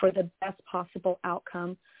preparation for the best possible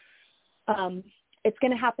outcome? It's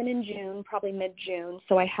going to happen in June, probably mid-June,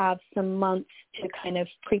 so I have some months to kind of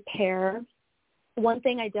prepare. One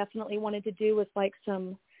thing I definitely wanted to do was like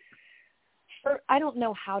I don't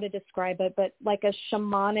know how to describe it, but like a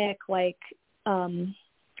shamanic, like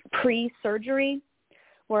pre-surgery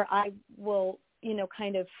where I will,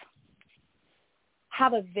 kind of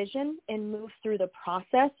have a vision and move through the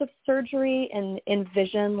process of surgery and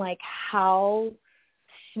envision like how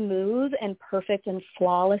smooth and perfect and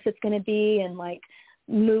flawless it's going to be, and like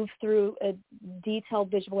move through a detailed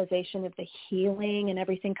visualization of the healing and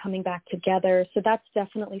everything coming back together. So that's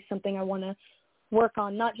definitely something I want to work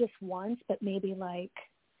on, not just once, but maybe like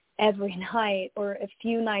every night or a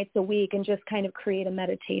few nights a week, and just kind of create a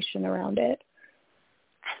meditation around it.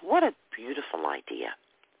 What a beautiful idea.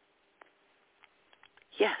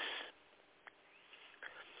 Yes.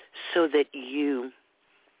 So that you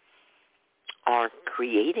are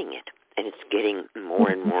creating it, and it's getting more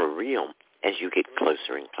and more real as you get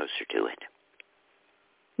closer and closer to it.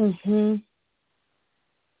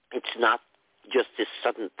 It's not just this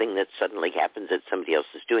sudden thing that suddenly happens that somebody else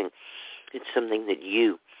is doing. It's something that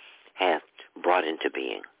you have brought into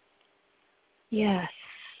being. Yes.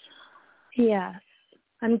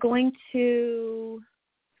 I'm going to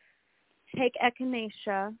take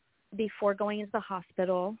echinacea before going into the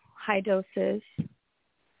hospital, high doses,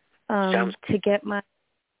 to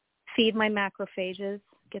feed my macrophages,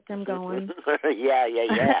 get them going.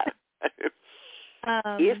 Yeah.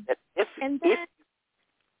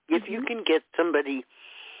 If you can get somebody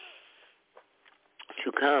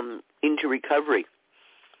to come into recovery,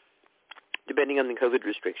 depending on the COVID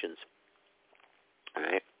restrictions, all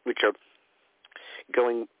right, which are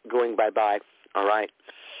going bye-bye, all right,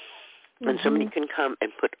 and somebody can come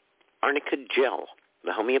and put arnica gel,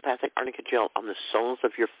 the homeopathic arnica gel, on the soles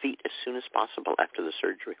of your feet as soon as possible after the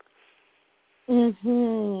surgery. I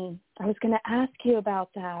was going to ask you about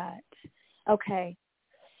that. Okay.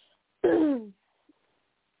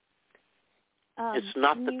 It's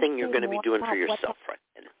not the thing you're going to be doing for yourself right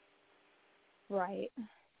then. Right.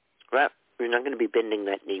 Well, you're not going to be bending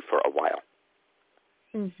that knee for a while.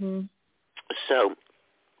 So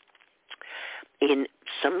in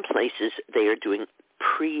some places they are doing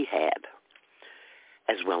prehab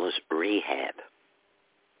as well as rehab.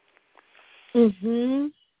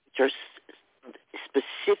 There's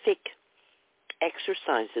specific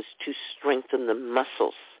exercises to strengthen the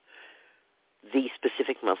muscles, the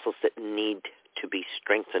specific muscles that need to be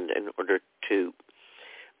strengthened in order to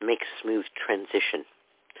make smooth transition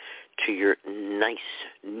to your nice,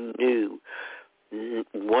 new,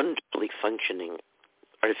 wonderfully functioning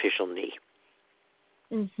artificial knee,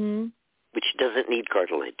 which doesn't need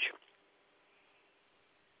cartilage.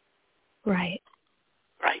 Right.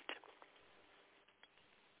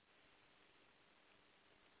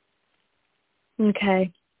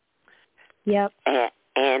 Okay. Yep.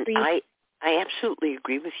 And I absolutely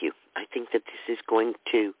agree with you. I think that this is going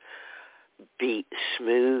to be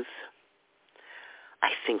smooth. I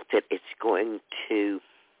think that it's going to,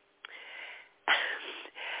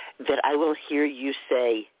 that I will hear you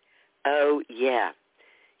say, oh, yeah,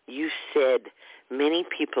 you said, many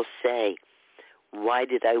people say, why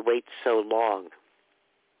did I wait so long?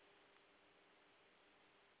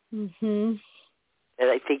 And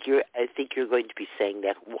I think you're going to be saying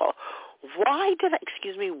that. Well, why did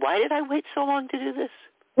I wait so long to do this?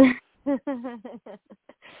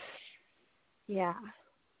 Yeah.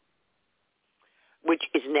 Which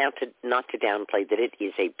is now not to downplay that it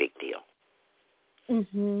is a big deal.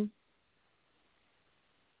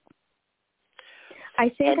 I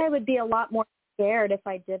think I would be a lot more scared if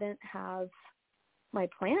I didn't have my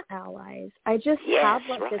plant allies. I just have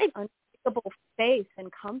this unshakable faith in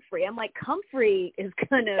comfrey. I'm like, comfrey is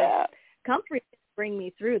gonna bring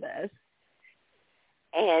me through this.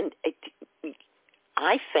 And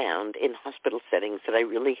I found in hospital settings that I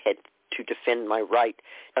really had to defend my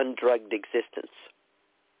undrugged existence.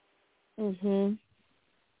 Mhm.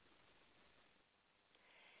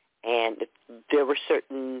 And there were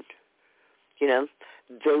certain, they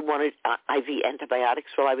wanted IV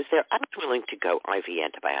antibiotics while I was there. I was willing to go IV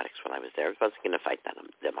antibiotics while I was there. I wasn't going to fight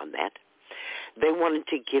them on that. They wanted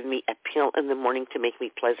to give me a pill in the morning to make me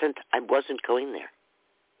pleasant. I wasn't going there.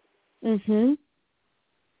 Mhm.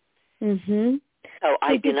 Mhm. So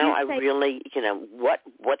I really,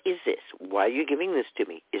 what is this? Why are you giving this to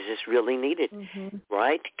me? Is this really needed?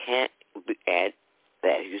 Right? Can't add,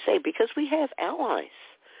 as you say, because we have allies.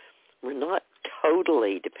 We're not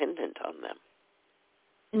totally dependent on them.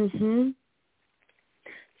 Mhm.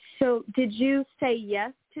 So did you say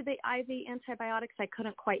yes to the IV antibiotics? I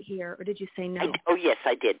couldn't quite hear. Or did you say no? Yes,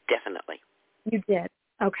 I did, definitely. You did.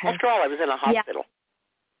 Okay. After all, I was in a hospital.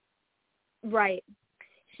 Yeah. Right.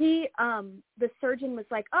 The surgeon was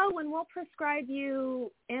like, "Oh, and we'll prescribe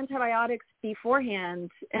you antibiotics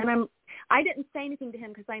beforehand." And I didn't say anything to him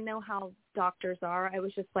because I know how doctors are. I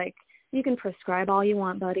was just like, "You can prescribe all you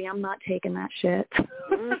want, buddy. I'm not taking that shit."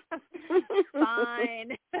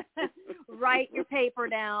 Fine. Write your paper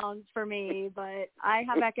down for me, but I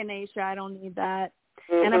have echinacea. I don't need that.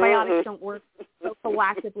 Antibiotics don't work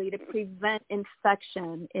prophylactically to prevent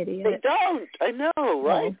infection, idiot. They don't. I know,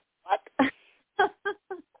 right? What?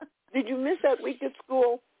 Did you miss that week at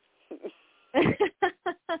school?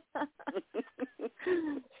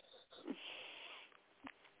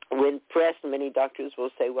 When pressed, many doctors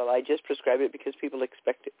will say, "Well, I just prescribe it because people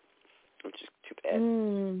expect it," which is too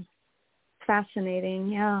bad. Fascinating,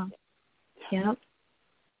 yeah. Yep.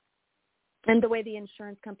 And the way the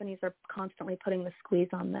insurance companies are constantly putting the squeeze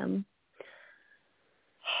on them.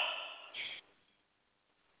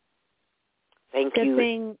 Thank you,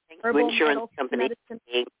 insurance companies,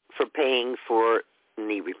 for paying for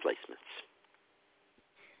knee replacements.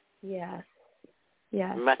 Yes.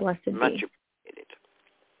 Yes. Much appreciated.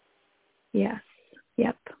 Yes.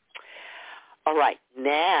 Yep. All right.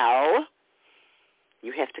 Now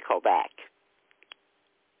you have to call back.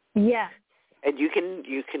 Yes. And you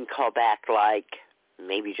can call back like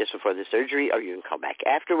maybe just before the surgery, or you can call back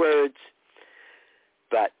afterwards.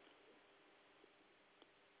 But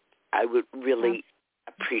I would really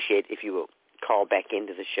appreciate if you will call back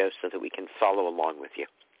into the show so that we can follow along with you.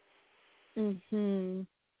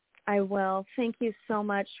 I will. Thank you so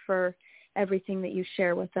much for everything that you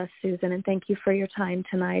share with us, Susan, and thank you for your time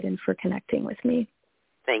tonight and for connecting with me.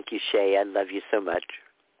 Thank you, Shay. I love you so much.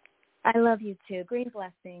 I love you too. Green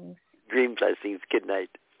blessings. Green blessings. Good night.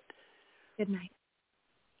 Good night.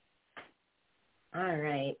 All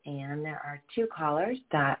right, and there are 2 callers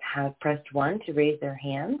that have pressed 1 to raise their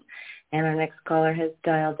hands, and our next caller has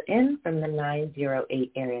dialed in from the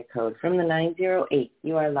 908 area code. From the 908,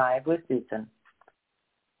 you are live with Susan.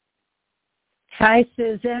 Hi,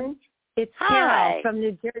 Susan. It's Hi. Carol from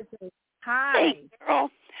New Jersey. Hi. Hey,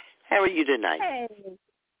 Carol. How are you tonight? Hey.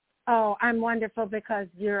 Oh, I'm wonderful because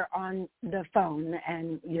you're on the phone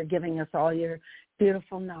and you're giving us all your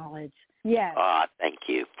beautiful knowledge. Yes. Oh, thank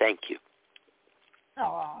you. Thank you.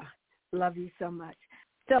 Oh, love you so much.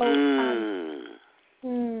 So,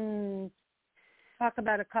 talk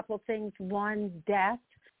about a couple things. One, death,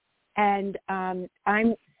 and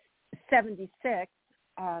I'm 76.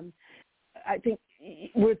 I think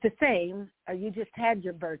we're the same. You just had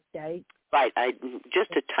your birthday. Right. I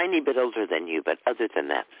just a tiny bit older than you, but other than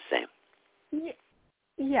that, the same.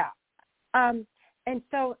 Yeah. And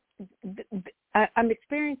so I'm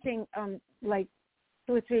experiencing like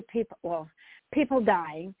 2 or 3 people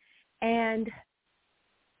dying, and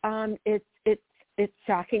it's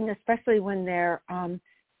shocking, especially when they're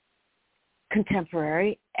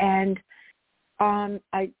contemporary. And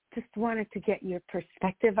I just wanted to get your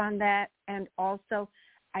perspective on that, and also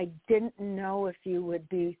I didn't know if you would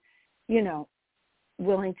be,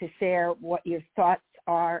 willing to share what your thoughts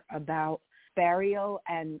are about burial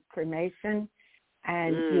and cremation.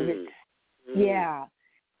 And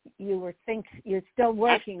you're still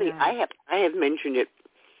working Actually, on it. I have mentioned it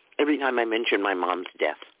every time I mention my mom's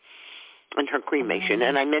death and her cremation,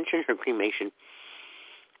 and I mention her cremation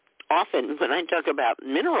often when I talk about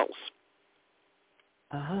minerals.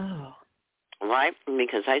 Oh. Right?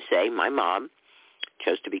 Because I say my mom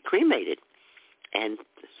chose to be cremated, and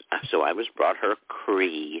so I was brought her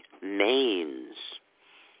cremains,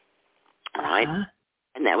 right?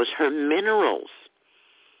 And that was her minerals.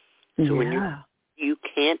 So when you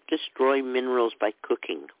can't destroy minerals by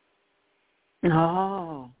cooking.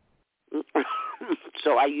 Oh.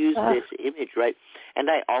 So I use this image, right? And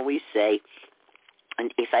I always say,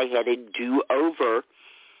 and if I had a do-over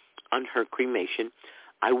on her cremation,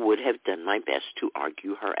 I would have done my best to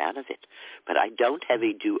argue her out of it. But I don't have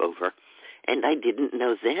a do-over, and I didn't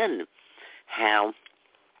know then how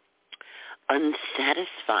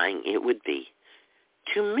unsatisfying it would be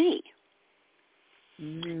to me.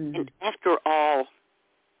 And after all,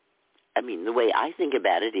 I mean, the way I think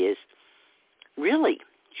about it is, really,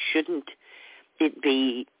 shouldn't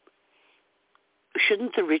the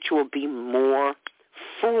ritual be more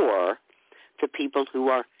for the people who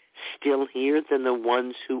are still here than the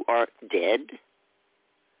ones who are dead?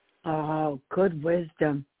 Oh, good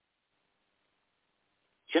wisdom.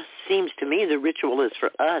 Just seems to me the ritual is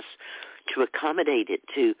for us to accommodate it,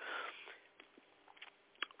 to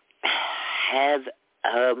have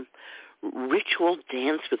a ritual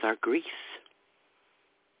dance with our grief.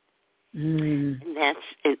 And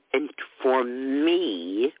for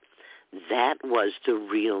me, that was the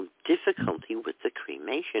real difficulty with the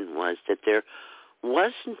cremation, was that there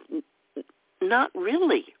wasn't not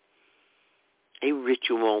really a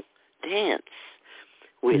ritual dance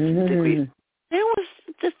with the grief. There was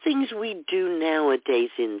the things we do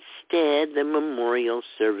nowadays instead, the memorial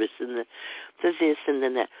service and the this and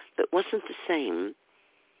then that, but wasn't the same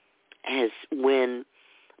as when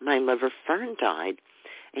my lover Fern died,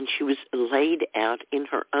 and she was laid out in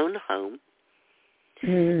her own home,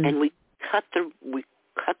 and we cut the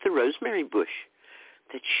rosemary bush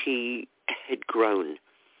that she had grown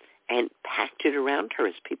and packed it around her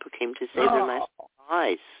as people came to say their last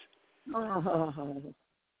goodbyes.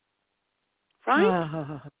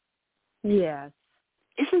 Right? Yes.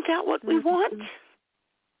 Isn't that what we want?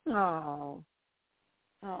 Oh.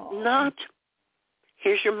 Not,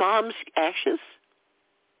 here's your mom's ashes.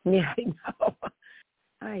 Yeah, I know.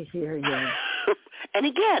 I hear you. And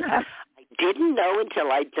again, I didn't know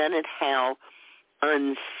until I'd done it how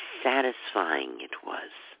unsatisfying it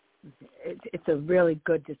was. It's a really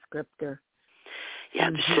good descriptor.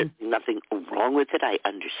 Yeah, there's certainly nothing wrong with it. I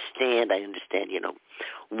understand,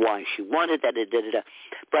 why she wanted that,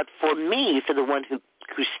 But for me, for the one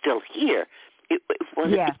who's still here, it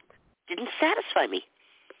didn't satisfy me.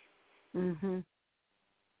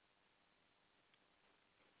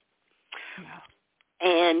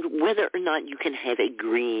 And whether or not you can have a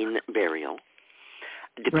green burial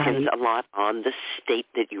depends a lot on the state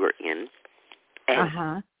that you are in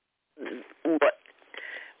and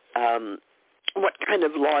what kind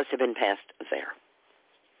of laws have been passed there.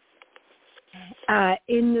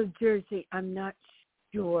 In New Jersey, I'm not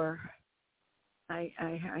sure. I'm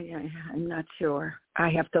not sure. I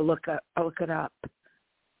have to look it up.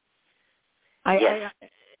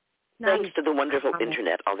 Thanks to the wonderful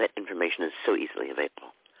internet, all that information is so easily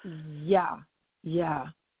available. Yeah.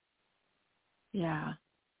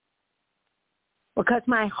 Because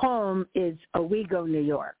my home is Owego, New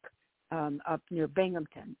York, up near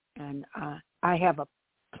Binghamton, and I have a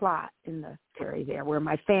plot in the area there where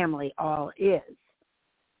my family all is.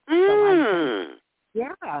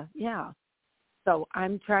 So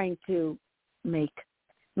I'm trying to make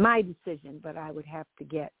my decision, but I would have to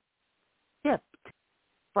get shipped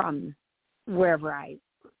from wherever I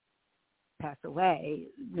pass away,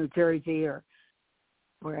 New Jersey or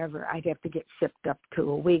wherever. I'd have to get shipped up to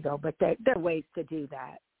Owego, but there are ways to do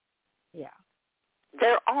that. Yeah.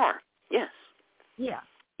 There are, yes.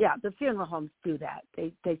 Yeah, the funeral homes do that.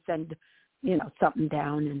 They send, something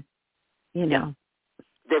down and,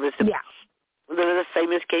 There was a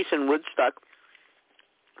famous case in Woodstock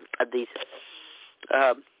of these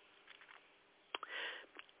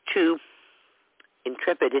two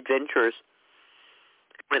intrepid adventurers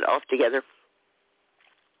went off together,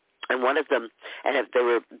 and one of them, and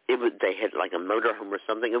they had like a motorhome or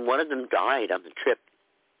something, and one of them died on the trip.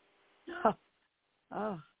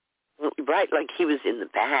 Right, like he was in the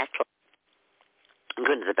back,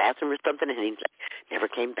 going to the bathroom or something, and he never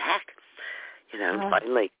came back.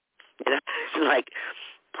 Finally, like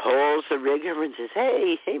pulls the rig over and says,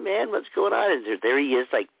 "Hey, man, what's going on?" And there he is,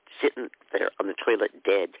 like sitting there on the toilet,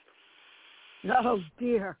 dead. Oh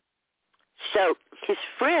dear. So his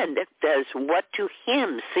friend does what to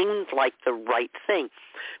him seemed like the right thing,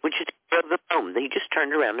 which is to drove him home. They just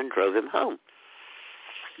turned around and drove him home,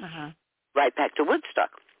 right back to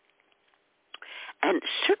Woodstock. And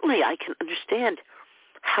certainly I can understand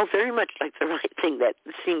how very much like the right thing that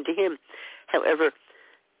seemed to him. However,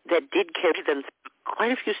 that did carry them through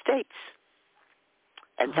quite a few states.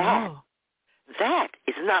 And that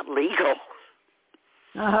is not legal.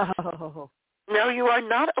 Oh. No, you are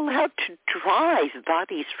not allowed to drive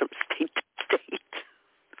bodies from state to state.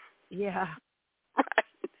 Yeah. Right.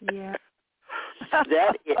 Yeah.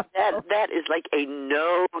 That is like a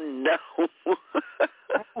no.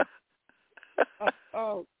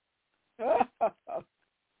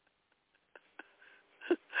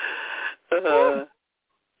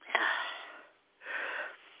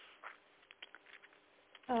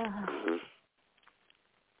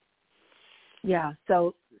 Yeah.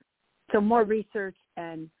 So more research,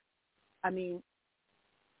 and I mean,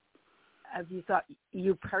 have you thought,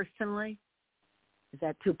 you personally? Is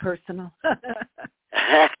that too personal?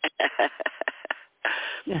 I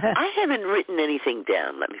haven't written anything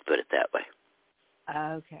down. Let me put it that way.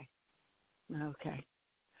 Okay.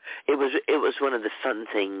 It was one of the fun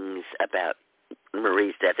things about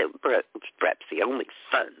Marie's death. Perhaps the only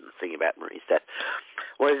fun thing about Marie's death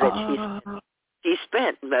was that she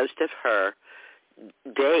spent most of her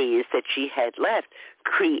days that she had left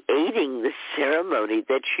creating the ceremony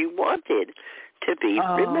that she wanted to be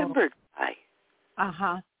remembered by.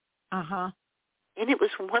 And it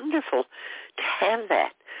was wonderful to have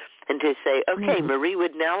that and to say, okay, Marie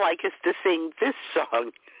would now like us to sing this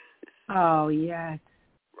song. Oh, yes.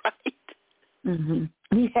 Right?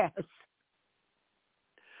 Yes.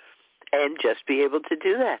 And just be able to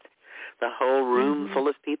do that. The whole room full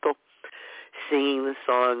of people singing the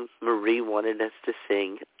song Marie wanted us to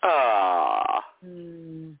sing.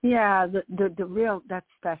 Yeah, the real, that's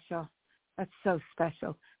special. That's so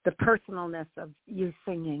special. The personalness of you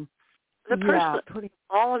singing. The personal,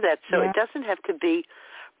 all of that. So it doesn't have to be,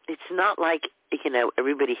 it's not like,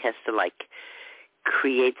 everybody has to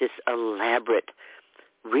create this elaborate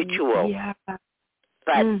ritual. Yeah.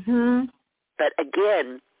 But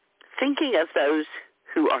again, thinking of those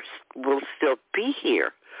who will still be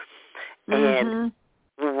here, and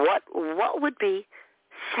what would be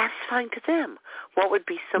satisfying to them? What would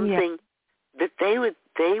be something that they would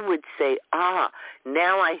say,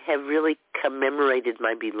 now I have really commemorated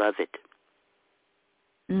my beloved.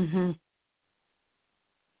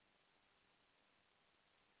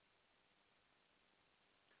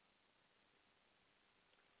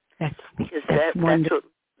 Because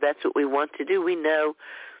that's what we want to do. We know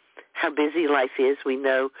how busy life is. We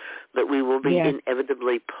know that we will be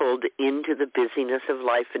inevitably pulled into the busyness of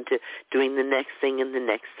life, into doing the next thing and the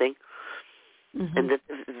next thing. And that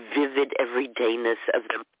the vivid everydayness of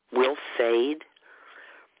them will fade.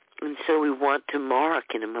 And so we want to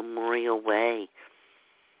mark in a memorial way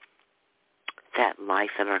that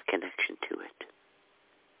life and our connection to it.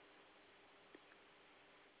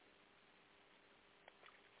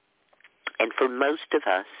 And for most of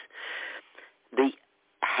us, the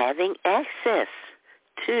having access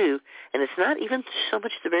to, and it's not even so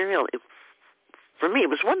much the burial. For me, it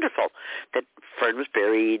was wonderful that Fern was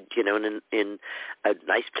buried, in a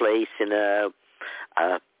nice place, in a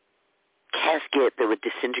casket that would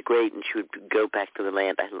disintegrate and she would go back to the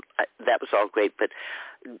land. That was all great, but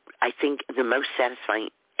I think the most satisfying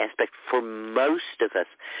aspect for most of us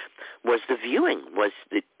was the viewing, was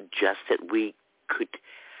just that we could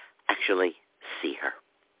actually see her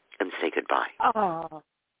and say goodbye.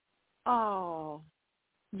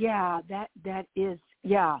 Yeah, that is,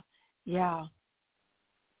 yeah.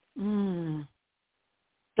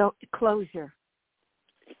 So closure.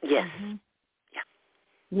 Yes.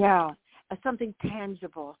 Yeah, something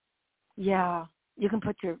tangible. Yeah, you can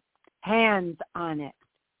put your hands on it.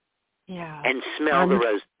 Yeah. And smell the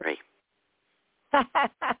rosemary.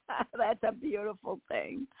 That's a beautiful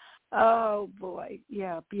thing. Oh boy,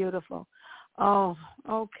 yeah, beautiful. Oh,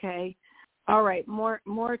 okay. All right, more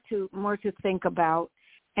to think about,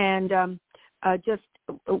 and just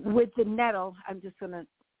with the nettle, I'm just going to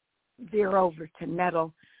veer over to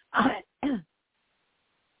nettle. I'm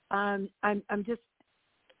just,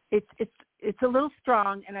 it's a little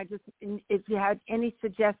strong, and if you had any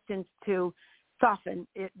suggestions to soften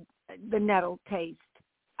it, the nettle taste.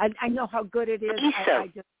 I know how good it is. I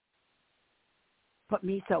just put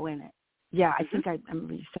miso in it. Yeah, I think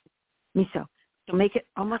I'm miso. To make it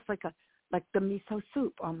almost like the miso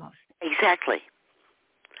soup almost. Exactly.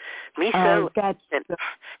 Miso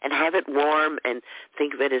and have it warm and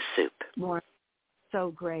think of it as soup. Warm.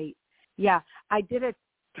 So great. Yeah, I did a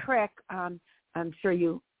trick. I'm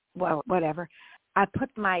sure whatever. I put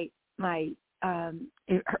my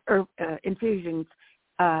infusions,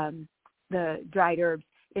 the dried herbs,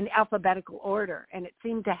 in alphabetical order, and it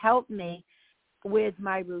seemed to help me with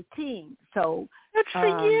my routine. So good for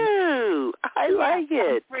you. I like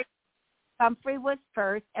it. Comfrey was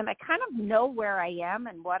first, and I kind of know where I am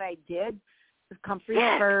and what I did. Comfrey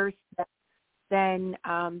first, then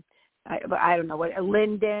I don't know what,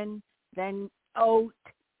 linden, then oat,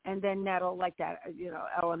 and then nettle, like that,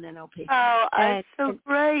 L and then OP. Oh, that's so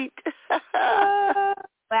great.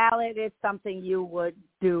 Well, it is something you would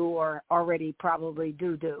do or already probably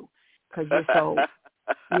do because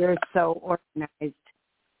you're so organized.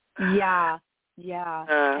 Yeah.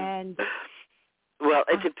 And well,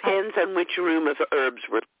 it depends on which room of herbs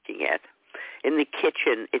we're looking at. In the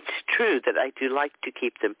kitchen, it's true that I do like to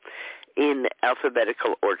keep them in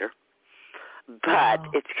alphabetical order. But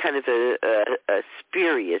it's kind of a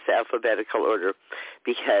spurious alphabetical order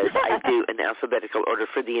because I do an alphabetical order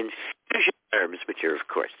for the infusion herbs, which are, of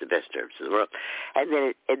course, the best herbs in the world, and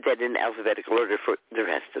then an alphabetical order for the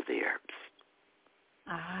rest of the herbs.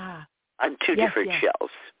 On two different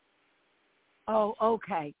shelves. Oh,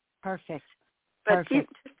 okay. Perfect. But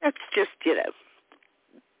that's just,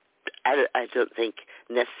 I don't think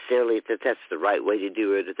necessarily that that's the right way to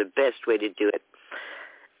do it or the best way to do it.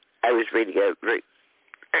 I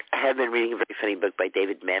have been reading a very funny book by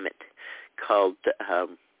David Mamet called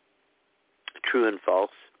True and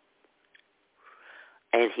False.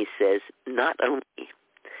 And he says, not only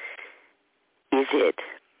is it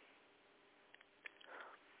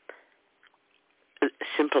a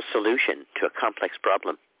simple solution to a complex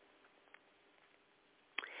problem,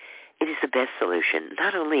 it is the best solution.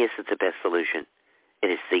 Not only is it the best solution,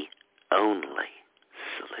 it is the only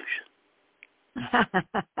solution.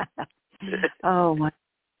 Oh my!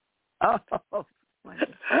 Oh my!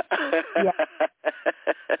 Yes.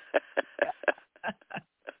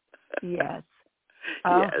 Yes.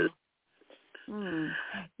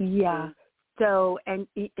 Yeah. So and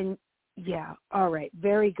yeah. All right.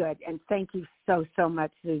 Very good. And thank you so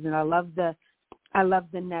much, Susan. I love the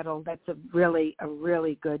nettle. That's a really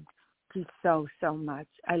good. Thank you so much.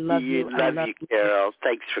 I love you. I love you, Carol.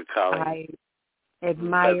 Thanks for calling. I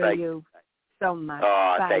admire you so much.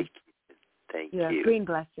 Oh, Bye. Thank you. Green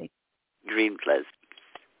blessing. Green blessing.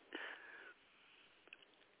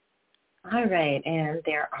 All right, and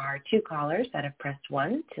there are 2 callers that have pressed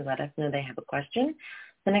 1 to let us know they have a question.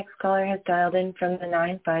 The next caller has dialed in from the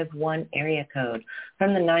 951 area code.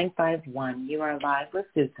 From the 951, you are live with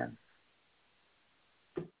Susan.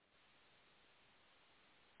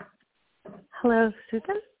 Hello,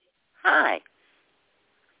 Susan? Hi.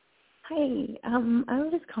 Hi. I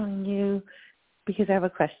was just calling you because I have a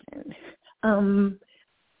question.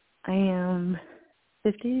 I am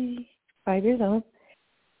 55 years old,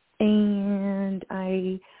 and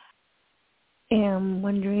I am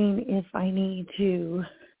wondering if I need to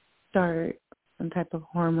start some type of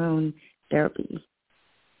hormone therapy.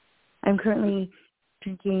 I'm currently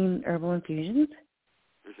drinking herbal infusions,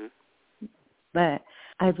 but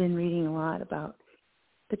I've been reading a lot about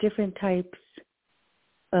the different types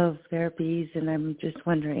of therapies, and I'm just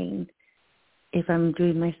wondering if I'm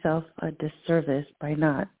doing myself a disservice by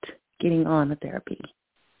not getting on the therapy.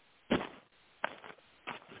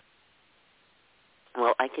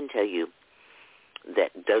 Well, I can tell you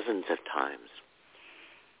that dozens of times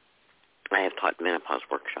I have taught menopause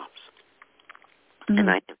workshops, and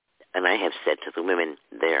I have said to the women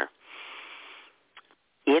there,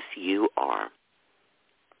 if you are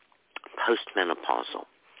postmenopausal,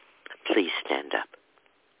 please stand up.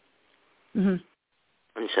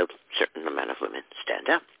 And so a certain amount of women stand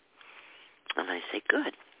up. And I say,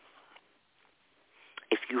 good.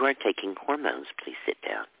 If you are taking hormones, please sit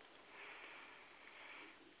down.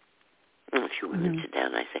 And a few women sit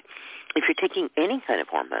down. I say, if you're taking any kind of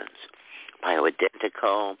hormones,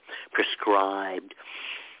 bioidentical, prescribed,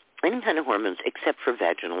 any kind of hormones except for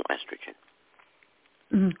vaginal estrogen.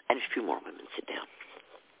 And a few more women sit down.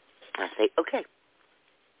 I say, okay.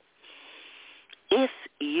 If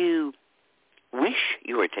you wish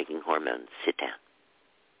you were taking hormones, sit down.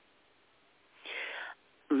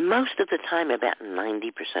 Most of the time, about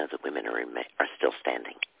 90% of the women are still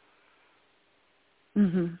standing.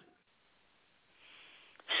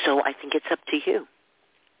 So I think it's up to you.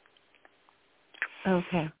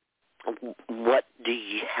 Okay.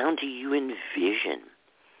 How do you envision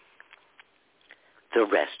the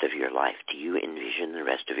rest of your life? Do you envision the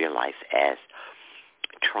rest of your life as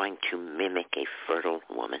trying to mimic a fertile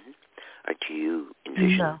woman? Or do you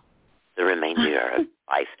envision the remainder of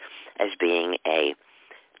life as being a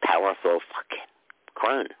powerful fucking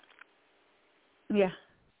crone? Yeah,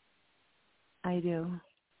 I do.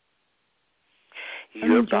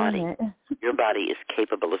 Your body is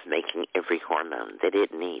capable of making every hormone that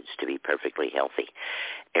it needs to be perfectly healthy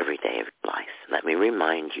every day of your life. Let me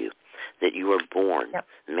remind you that you were born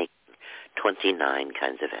making 29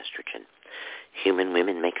 kinds of estrogen. Human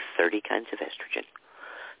women make 30 kinds of estrogen.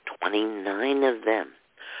 29 of them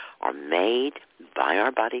are made by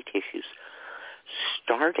our body tissues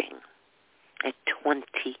starting at 20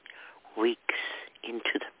 weeks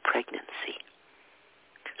into the pregnancy.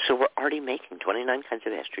 So we're already making 29 kinds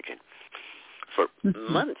of estrogen for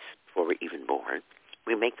months before we're even born.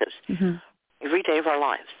 We make those every day of our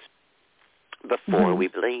lives. Before we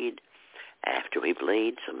bleed, after we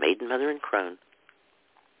bleed, so maiden, mother, and crone.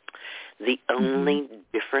 The only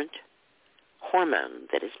different hormone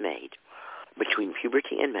that is made between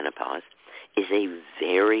puberty and menopause is a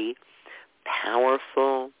very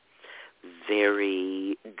powerful,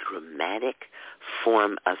 very dramatic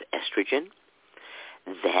form of estrogen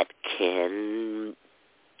that can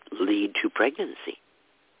lead to pregnancy.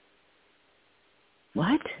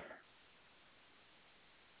 What?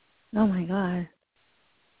 Oh, my God.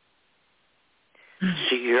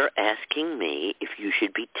 So you're asking me if you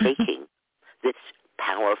should be taking this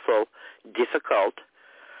powerful, difficult,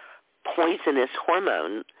 poisonous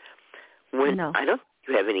hormone when I don't think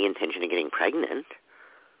you have any intention of getting pregnant.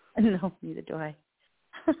 No, neither do I.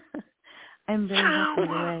 I'm very happy the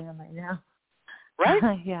way I am right now.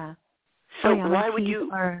 Right? Yeah. So why would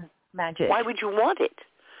you? Are magic. Why would you want it?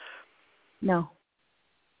 No,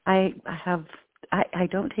 I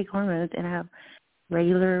don't take hormones, and I have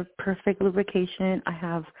regular, perfect lubrication.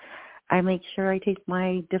 I make sure I take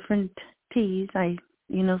my different teas. I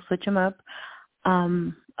switch them up.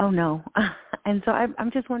 Oh no, and so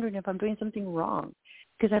I'm just wondering if I'm doing something wrong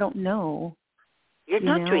because I don't know. You're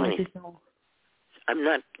not doing anything. I'm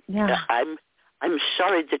not. Yeah. I'm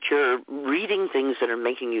sorry that you're reading things that are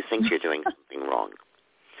making you think you're doing something wrong.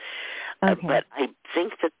 Okay. But I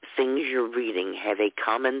think that the things you're reading have a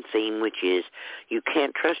common theme, which is you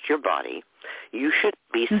can't trust your body. You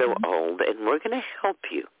shouldn't be so old, and we're going to help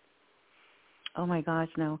you. Oh, my gosh,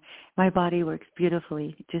 no. My body works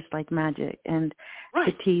beautifully, just like magic. And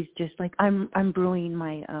the tea's just like, I'm brewing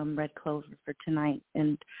my red clover for tonight,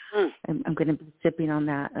 and I'm going to be sipping on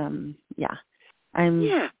that. Yeah.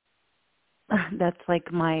 That's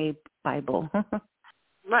like my Bible.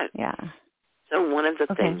 Right. Yeah. So one of the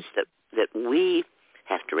things that we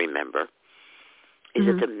have to remember is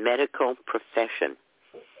that the medical profession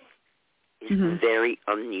is very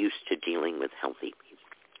unused to dealing with healthy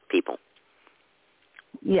people.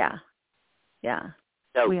 Yeah. Yeah.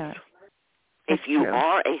 So we are. If you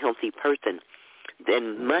are a healthy person,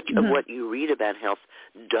 then much of what you read about health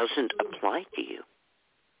doesn't apply to you.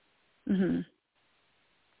 Mm-hmm.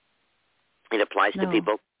 It applies to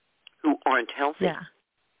people who aren't healthy. Yeah.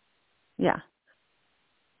 Yeah.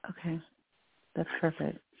 Okay. That's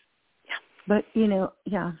perfect. Yeah. But,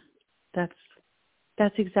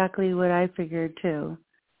 that's exactly what I figured too.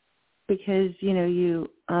 Because, you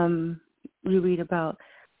read about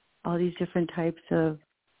all these different types of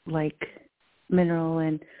like mineral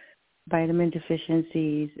and vitamin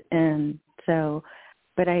deficiencies, and so,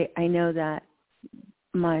 but I know that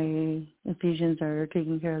my infusions are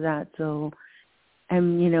taking care of that, so I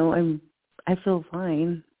feel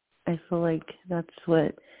fine. I feel like that's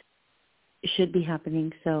what should be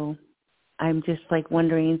happening. So I'm just like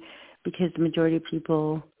wondering, because the majority of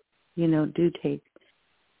people, do take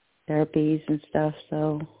therapies and stuff.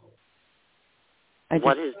 So I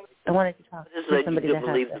wanted to talk to somebody that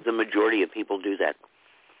believe that the majority of people do that.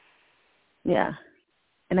 Yeah,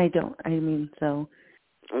 and I don't. I mean, so.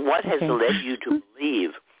 What has led you to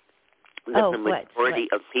believe that the majority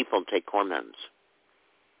of people take hormones?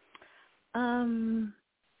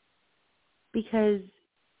 Because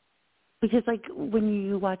like when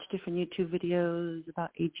you watch different YouTube videos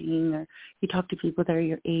about aging, or you talk to people that are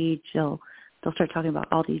your age, they'll start talking about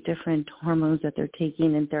all these different hormones that they're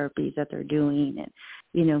taking and therapies that they're doing,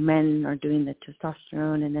 and men are doing the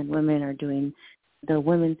testosterone, and then women are doing the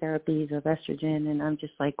women therapies of estrogen, and I'm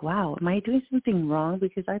just like, wow, am I doing something wrong?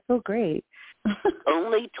 Because I feel great.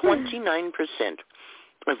 Only 29%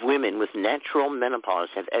 of women with natural menopause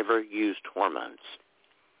have ever used hormones.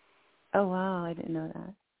 Oh, wow, I didn't know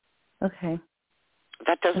that. Okay.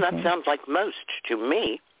 That does not sound like most to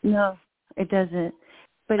me. No, it doesn't.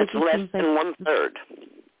 But it's less than one-third.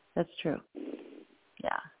 That's true.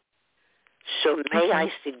 Yeah. So may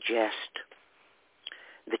I suggest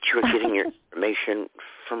that you're getting your information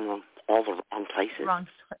from all the wrong places? Wrong.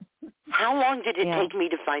 How long did it take me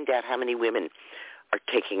to find out how many women are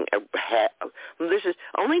taking this is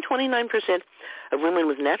only 29% of women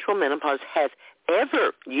with natural menopause have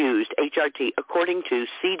ever used HRT according to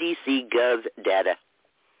CDC Gov data.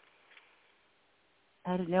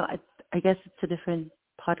 I don't know. I guess it's a different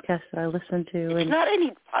podcast that I listen to. It's not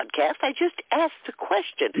any podcast. I just asked the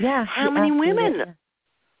question. Yeah. How many women? Yeah.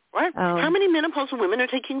 Right? How many menopausal women are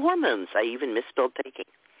taking hormones? I even misspelled taking.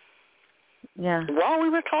 Yeah. While we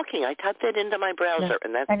were talking, I typed that into my browser,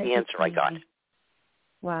 and that's the answer I got.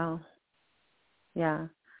 Wow. Yeah.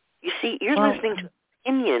 You see, you're listening to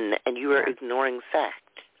opinion, and you are ignoring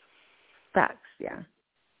fact. Facts, yeah.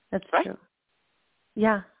 That's right? True.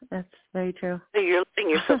 Yeah, that's very true. So you're letting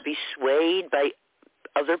yourself be swayed by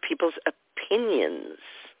other people's opinions.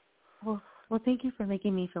 Well, thank you for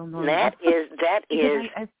making me feel normal. That is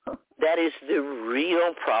the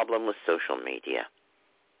real problem with social media.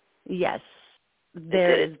 Yes.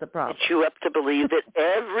 there is the problem. Set you up to believe that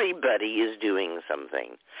everybody is doing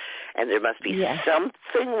something. And there must be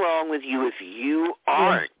something wrong with you if you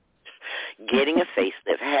aren't getting a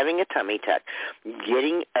facelift, having a tummy tuck,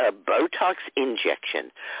 getting a Botox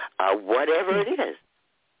injection, whatever it is.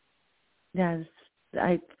 Yes,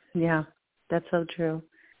 that's so true.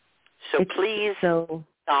 So please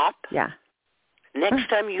stop. Yeah. Next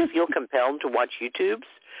time you feel compelled to watch YouTubes,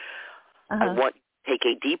 I want you to take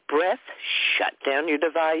a deep breath, shut down your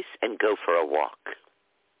device, and go for a walk.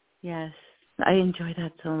 Yes, I enjoy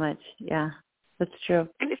that so much. Yeah, that's true.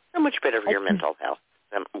 And it's so much better for your mental health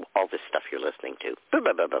than all this stuff you're listening to.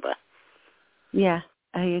 Blah. Yeah,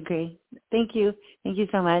 I agree. Thank you. Thank you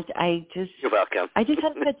so much. You're welcome. I just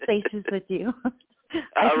had to touch bases with you.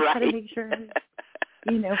 I just had to make sure,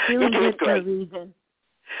 feeling good for a reason.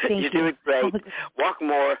 Thank you. You're doing great. Walk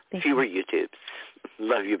more, fewer YouTubes.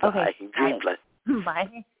 Love you. Bye. Okay, God bless.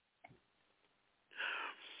 Bye.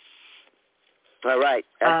 All right.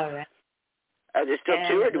 All right. Are there still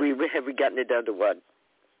two, or have we gotten it down to one?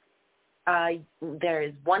 There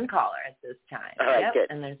is one caller at this time. All right, good.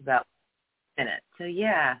 And there's about a minute. So,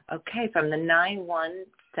 okay, from the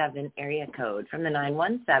 917 area code. From the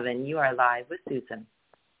 917, you are live with Susan.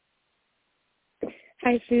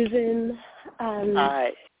 Hi, Susan.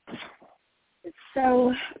 Hi.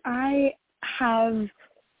 So I have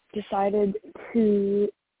decided to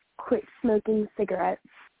quit smoking cigarettes,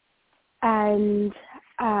 and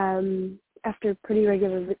after pretty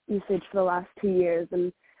regular usage for the last 2 years,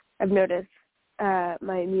 and I've noticed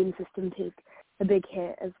my immune system take a big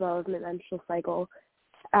hit as well as my menstrual cycle.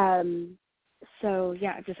 So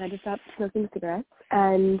I've decided to stop smoking cigarettes,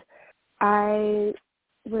 and I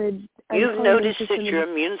would... You've noticed that your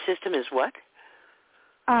immune system is what?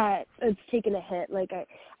 It's taken a hit. Like,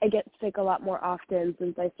 I get sick a lot more often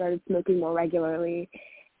since I started smoking more regularly,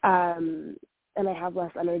 and I have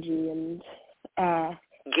less energy. And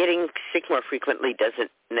getting sick more frequently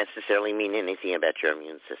doesn't necessarily mean anything about your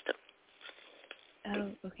immune system.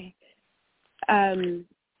 Oh, okay.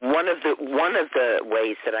 One of the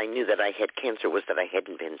ways that I knew that I had cancer was that I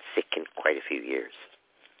hadn't been sick in quite a few years.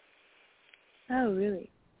 Oh, really?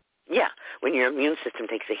 Yeah. When your immune system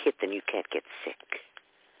takes a hit, then you can't get sick.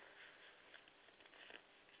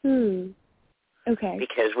 Okay.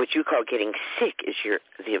 Because what you call getting sick is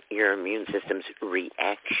your immune system's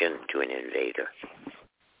reaction to an invader.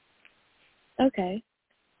 Okay.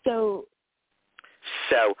 So,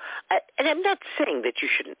 and I'm not saying that you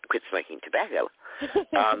shouldn't quit smoking tobacco,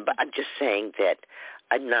 but I'm just saying that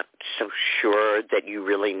I'm not so sure that you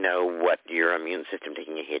really know what your immune system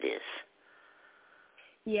taking a hit is.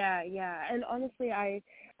 Yeah. And honestly, I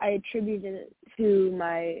attributed it to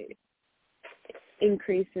my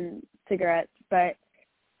increase in cigarettes, but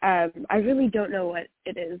I really don't know what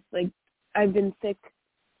it is. Like, I've been sick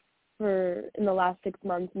in the last 6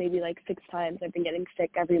 months, maybe like 6 times. I've been getting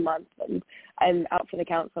sick every month, and I'm out for the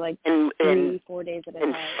count for like 3-4 days at a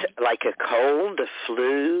time. Like a cold, a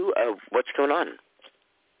flu, what's going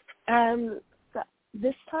on?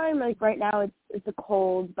 This time, like right now, it's a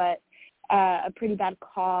cold, but a pretty bad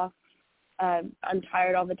cough. I'm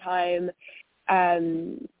tired all the time,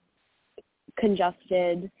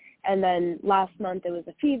 congested, and then last month it was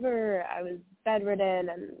a fever. I was bedridden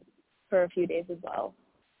and for a few days as well.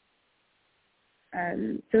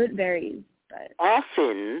 So it varies. But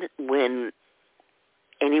often when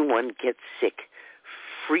anyone gets sick,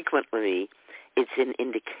 frequently it's an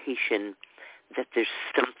indication that there's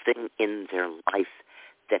something in their life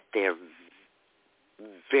that they're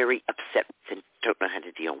very upset with and don't know how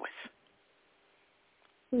to deal with.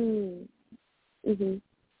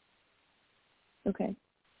 Okay.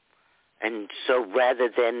 And so rather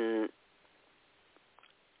than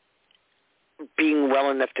being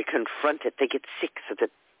well enough to confront it, they get sick so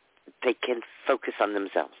that they can focus on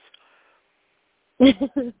themselves.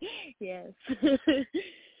 Yes.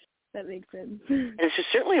 That makes sense. And it's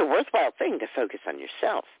certainly a worthwhile thing to focus on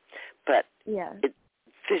yourself. But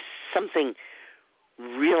there's something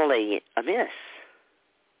really amiss.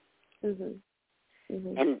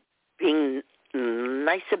 And being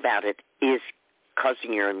nice about it is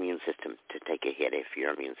causing your immune system to take a hit. If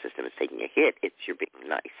your immune system is taking a hit, it's you're being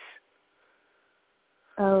nice.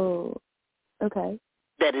 Oh, okay.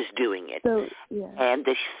 That is doing it. So, and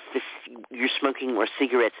you're smoking more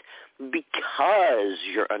cigarettes because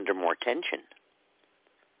you're under more tension,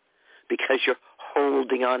 because you're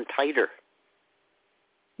holding on tighter.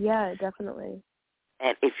 Yeah, definitely.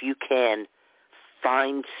 And if you can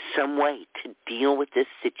find some way to deal with this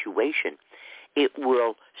situation, it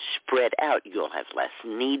will spread out. You'll have less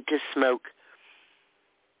need to smoke,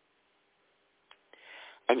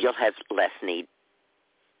 and you'll have less need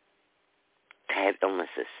to have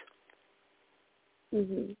illnesses.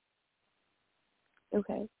 Mhm.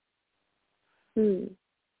 Okay.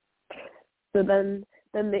 So then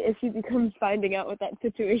the issue becomes finding out what that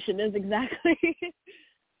situation is exactly.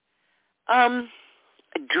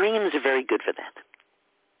 Dreams are very good for that.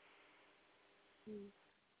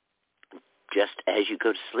 Just as you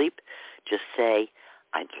go to sleep, just say,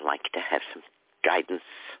 I'd like to have some guidance,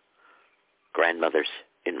 grandmothers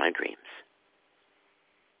in my dreams.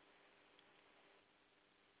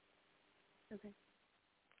 Okay.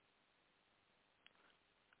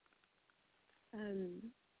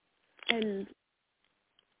 And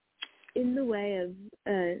in the way of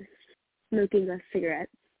smoking less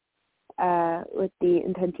cigarettes with the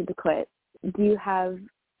intention to quit, do you have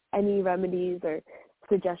any remedies or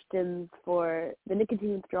suggestions for the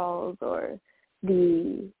nicotine withdrawals or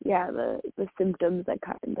the symptoms that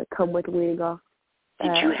come with weaning off?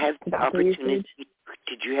 Did you have the opportunity? Usage?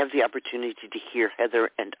 Did you have the opportunity to hear Heather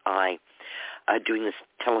and I doing this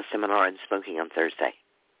teleseminar on smoking on Thursday?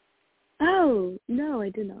 Oh no, I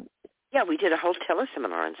did not. Yeah, we did a whole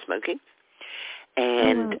teleseminar on smoking,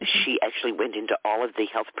 and she actually went into all of the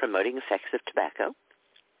health-promoting effects of tobacco.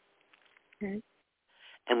 Okay.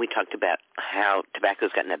 And we talked about how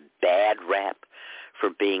tobacco's gotten a bad rap for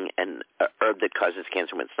being an herb that causes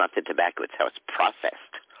cancer when it's not the tobacco, it's how it's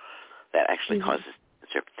processed that actually causes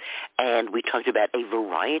cancer. And we talked about a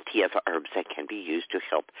variety of herbs that can be used to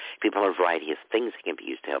help people, a variety of things that can be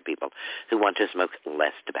used to help people who want to smoke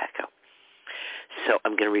less tobacco. So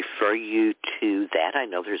I'm going to refer you to that. I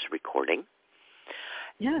know there's a recording.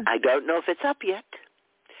 Yeah. I don't know if it's up yet.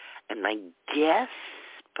 And my guess,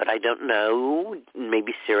 but I don't know,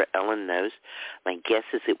 maybe Sarah Ellen knows, my guess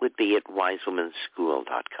is it would be at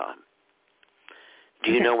wisewomanschool.com.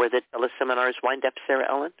 Do you know where the teleseminars wind up, Sarah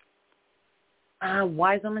Ellen?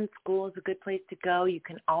 Wise Woman School is a good place to go. You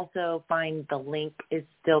can also find the link is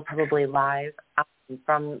still probably live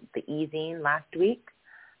from the e-zine last week.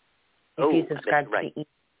 If you subscribe to the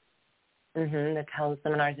the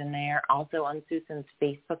teleseminars in there. Also on Susan's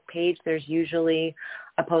Facebook page, there's usually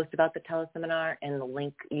a post about the teleseminar, and the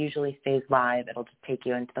link usually stays live. It'll just take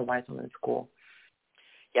you into the Wise Woman School.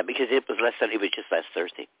 Yeah, because it was just last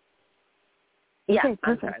Thursday. Yeah, okay,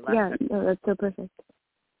 perfect. No, that's so perfect.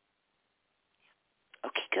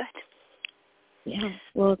 Okay, good. Yeah.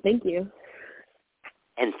 Well, thank you.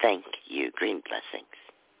 And thank you. Green blessings.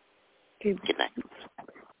 Good night.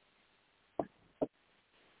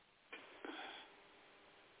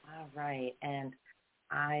 All right, and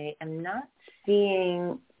I am not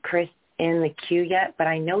seeing Chris in the queue yet, but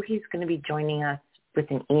I know he's going to be joining us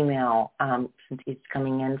with an email since he's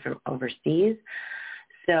coming in from overseas.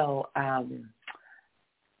 So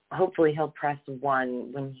hopefully he'll press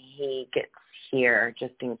 1 when he gets here,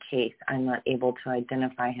 just in case I'm not able to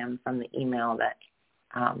identify him from the email. That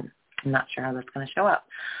I'm not sure how that's going to show up,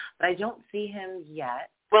 but I don't see him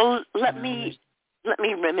yet. Well, let me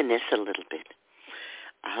reminisce a little bit.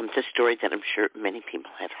 The story that I'm sure many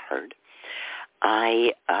people have heard.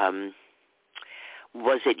 I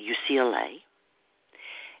was at UCLA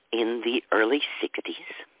in the early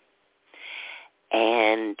 60s,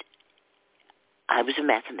 and I was a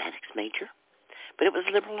mathematics major, but it was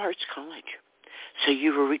a liberal arts college. So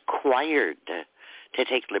you were required to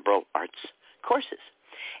take liberal arts courses.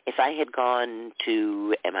 If I had gone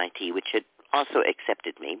to MIT, which had also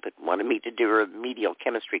accepted me, but wanted me to do a remedial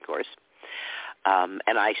chemistry course,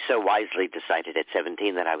 and I so wisely decided at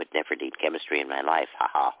 17 that I would never need chemistry in my life. Ha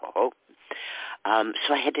ha ho ho.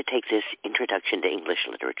 So I had to take this Introduction to English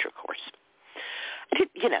Literature course.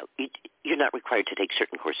 You're not required to take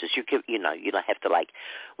certain courses. You have to, like,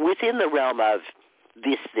 within the realm of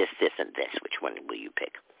this, and this, which one will you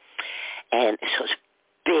pick? And so it's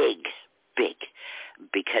big,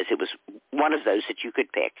 because it was one of those that you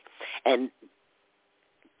could pick. And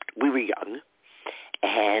we were young,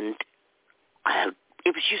 and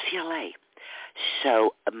it was UCLA.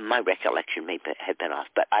 So my recollection may have been off,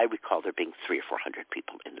 but I recall there being 300 or 400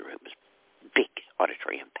 people in the room. It was big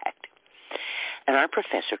auditorium packed. And our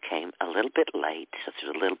professor came a little bit late, so there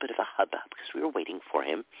was a little bit of a hubbub because we were waiting for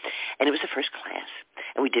him. And it was the first class,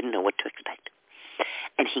 and we didn't know what to expect.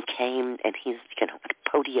 And he came, and he's at a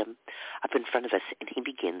podium up in front of us, and he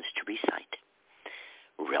begins to recite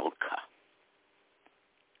Rilke.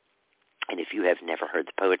 And if you have never heard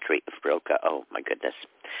the poetry of Rilke, oh, my goodness,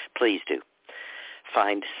 please do.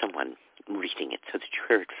 Find someone reading it so that you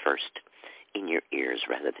hear it first in your ears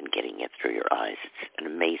rather than getting it through your eyes. It's an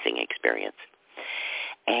amazing experience.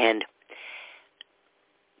 And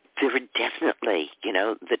there were definitely,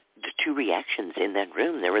 the two reactions in that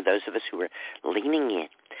room. There were those of us who were leaning in,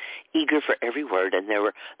 eager for every word, and there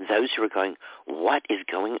were those who were going, what is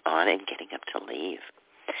going on, and getting up to leave.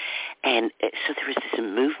 And so there was this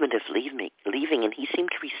movement of leaving, and he seemed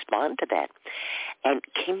to respond to that and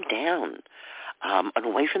came down and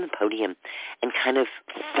away from the podium and kind of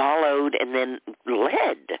followed and then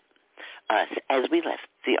led us as we left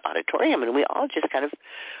the auditorium. And we all just kind of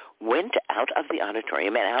went out of the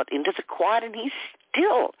auditorium and out into the quad, and he's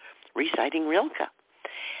still reciting Rilke.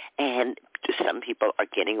 And some people are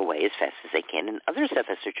getting away as fast as they can, and others of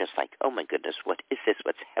us are just like, oh, my goodness, what is this?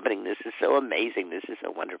 What's happening? This is so amazing. This is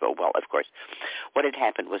so wonderful. Well, of course, what had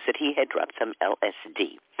happened was that he had dropped some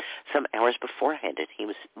LSD some hours beforehand, and he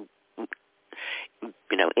was,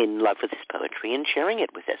 in love with his poetry and sharing it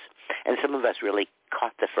with us. And some of us really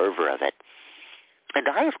caught the fervor of it. And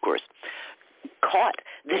I, of course, caught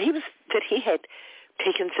that he had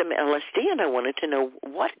taken some LSD, and I wanted to know,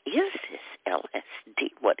 what is this LSD?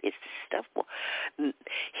 What is this stuff? Well,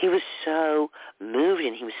 he was so moved,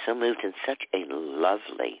 and he was so moved in such a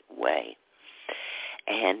lovely way.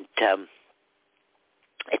 And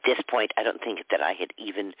at this point, I don't think that I had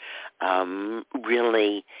even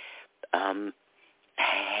really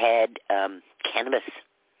had cannabis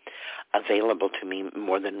available to me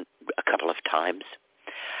more than a couple of times.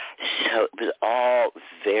 So it was all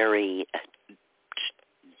very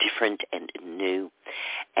different and new.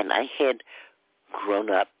 And I had grown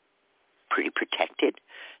up pretty protected,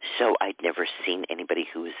 so I'd never seen anybody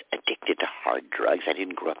who was addicted to hard drugs. I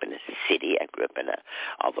didn't grow up in a city.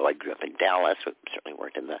 Although I grew up in Dallas, we certainly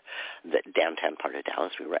weren't in the downtown part of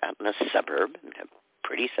Dallas. We were out in a suburb, a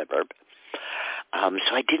pretty suburb.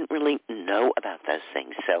 So I didn't really know about those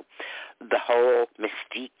things. So the whole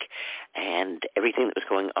mystique and everything that was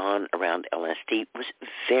going on around LSD was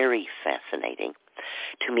very fascinating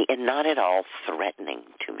to me and not at all threatening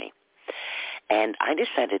to me. And I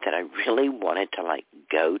decided that I really wanted to,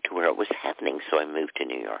 go to where it was happening, so I moved to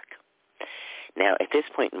New York. Now, at this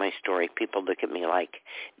point in my story, people look at me like,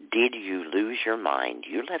 did you lose your mind?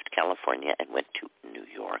 You left California and went to New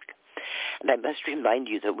York. And I must remind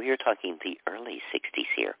you that we are talking the early 60s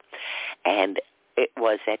here. And it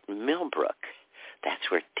was at Millbrook. That's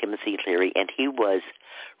where Timothy Leary, and he was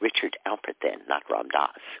Richard Alpert then, not Ram Dass.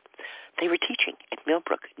 They were teaching at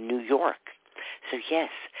Millbrook, New York. So, yes,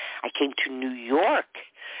 I came to New York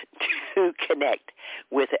to connect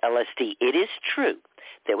with LSD. It is true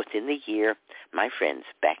that within the year, my friends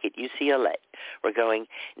back at UCLA were going,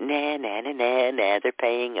 nah, nah, nah, nah, nah, they're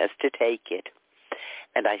paying us to take it.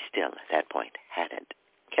 And I still, at that point, hadn't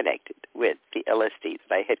connected with the LSD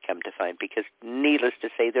that I had come to find because, needless to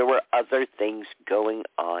say, there were other things going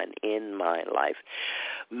on in my life.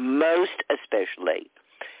 Most especially,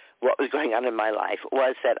 what was going on in my life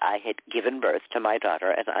was that I had given birth to my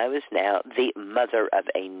daughter, and I was now the mother of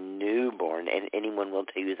a newborn, and anyone will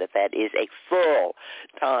tell you that that is a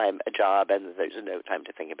full-time job, and there's no time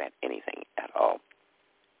to think about anything at all.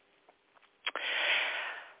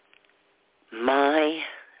 My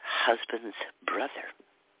husband's brother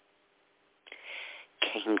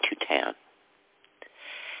came to town,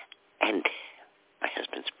 and my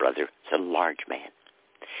husband's brother is a large man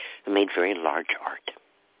who made very large art,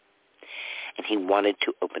 and he wanted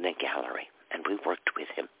to open a gallery, and we worked with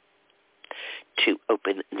him to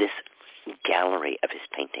open this gallery of his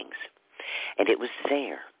paintings. And it was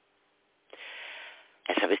there,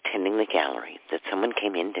 as I was tending the gallery, that someone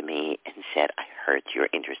came in to me and said, I heard you're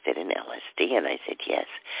interested in LSD. And I said, yes.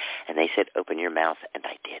 And they said, open your mouth, and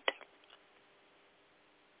I did.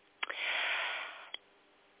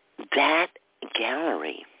 That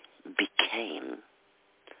gallery became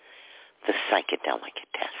the Psychedelic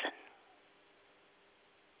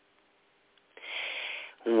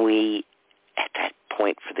We, at that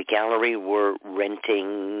point for the gallery, were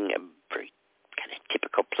renting a very kind of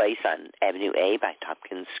typical place on Avenue A by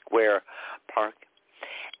Tompkins Square Park,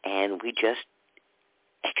 and we just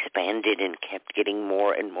expanded and kept getting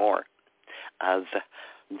more and more of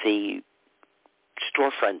the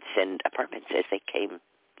storefronts and apartments as they came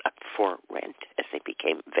up for rent, as they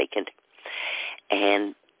became vacant.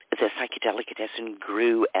 And the Psychedelic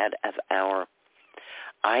grew out of our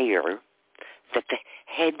ire that the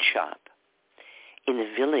head shop in the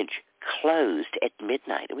village closed at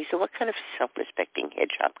midnight. And we said, what kind of self-respecting head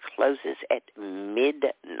shop closes at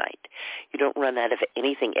midnight? You don't run out of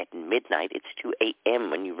anything at midnight. It's 2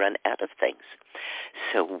 a.m. when you run out of things.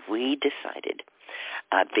 So we decided,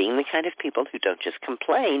 being the kind of people who don't just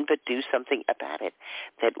complain but do something about it,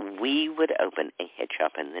 that we would open a head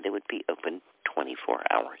shop and that it would be open 24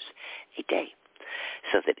 hours a day,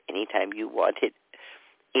 so that anytime you wanted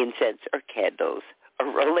incense or candles or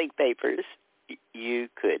rolling papers, you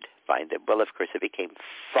could find them. Well, of course, it became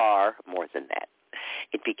far more than that.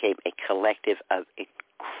 It became a collective of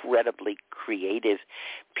incredibly creative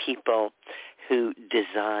people who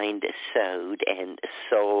designed, sewed, and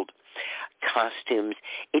sold costumes.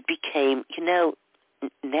 It became,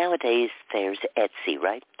 nowadays there's Etsy,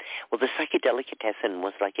 right? Well, the Psychedelicatessen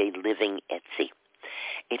was like a living Etsy.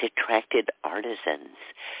 It attracted artisans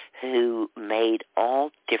who made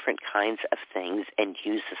all different kinds of things and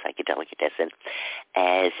used the Psychedelicatessen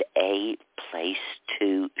as a place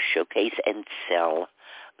to showcase and sell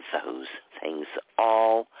those things,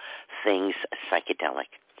 all things psychedelic.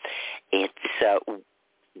 It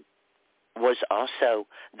was also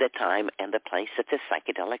the time and the place that the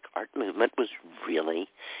psychedelic art movement was really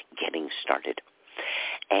getting started.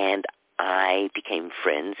 And I became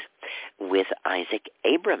friends with Isaac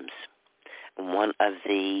Abrams, one of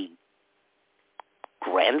the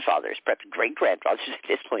grandfathers, perhaps great-grandfathers at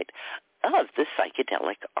this point, of the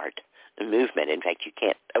psychedelic art movement. In fact, you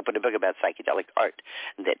can't open a book about psychedelic art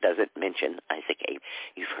that doesn't mention Isaac Abrams.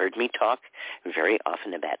 You've heard me talk very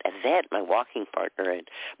often about Yvette, my walking partner, and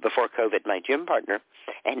before COVID, my gym partner,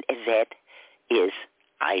 and Yvette is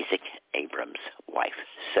Isaac Abrams' wife.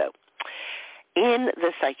 So in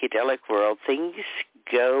the psychedelic world, things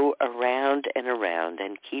go around and around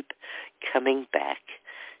and keep coming back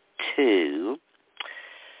to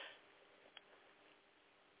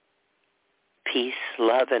peace,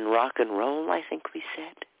 love, and rock and roll, I think we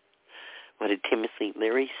said. What did Timothy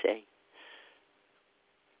Leary say?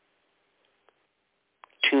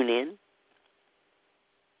 Tune in.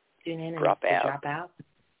 Tune in and drop out. Drop out.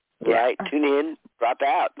 Right, Yeah. Tune in, drop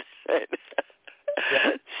out.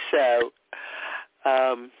 So,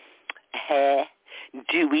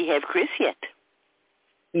 do we have Chris yet?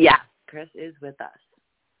 Yeah, Chris is with us.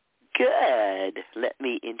 Good. Let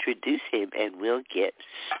me introduce him and we'll get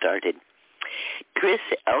started. Chris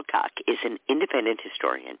Elcock is an independent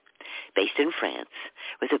historian based in France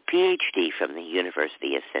with a PhD from the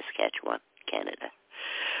University of Saskatchewan, Canada.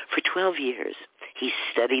 For 12 years, he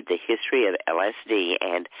studied the history of LSD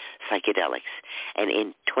and psychedelics, and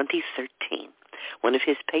in 2013, one of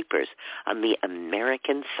his papers on the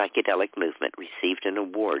American psychedelic movement received an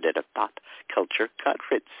award at a pop culture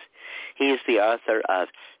conference. He is the author of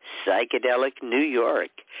Psychedelic New York,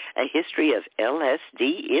 a history of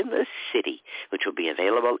LSD in the city, which will be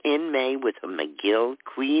available in May with the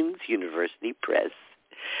McGill-Queen University Press.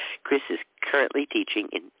 Chris is currently teaching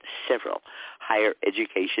in several higher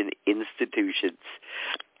education institutions.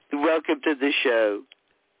 Welcome to the show.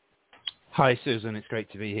 Hi, Susan. It's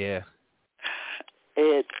great to be here.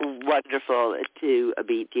 It's wonderful to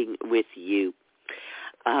be meeting with you.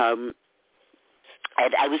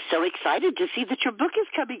 And I was so excited to see that your book is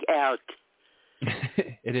coming out.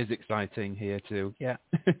 It is exciting here too, yeah.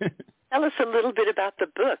 Tell us a little bit about the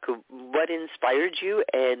book. What inspired you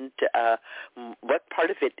and what part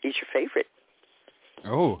of it is your favorite?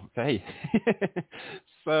 Oh, okay.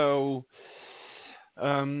 So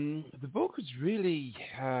the book was really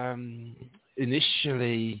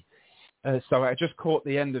initially... so I just caught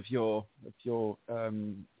the end of your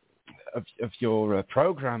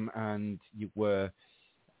program, and you were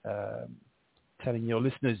telling your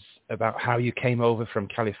listeners about how you came over from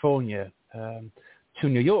California to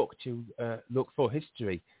New York to look for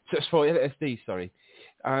history, search for LSD. Sorry,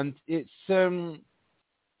 and it's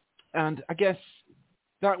and I guess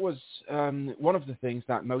that was one of the things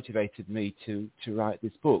that motivated me to write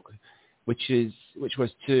this book, which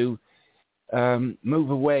was to move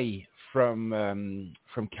away from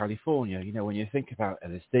California. You know, when you think about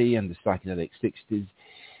LSD and the psychedelic 60s,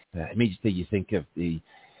 immediately you think of the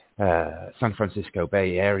San Francisco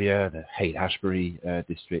Bay Area, the Haight-Ashbury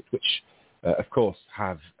district, which of course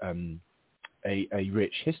have a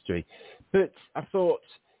rich history. But I thought,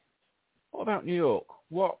 what about New York?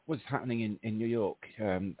 What was happening in New York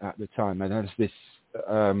at the time? And there's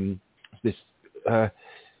this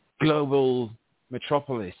global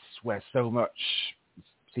metropolis where so much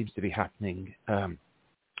seems to be happening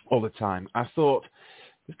all the time. I thought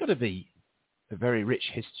there's got to be a very rich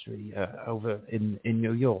history over in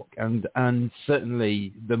New York, and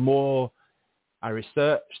certainly the more I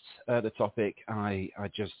researched the topic, I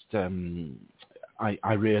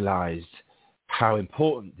realized how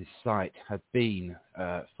important this site had been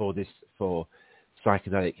for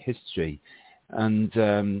psychedelic history, and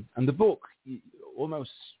the book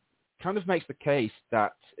almost kind of makes the case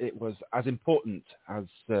that it was as important as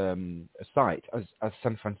a site as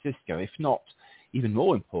San Francisco, if not even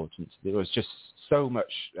more important. There was just so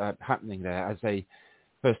much happening there as a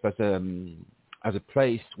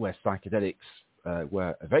place where psychedelics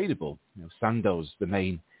were available. Sandoz, the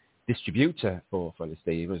main distributor for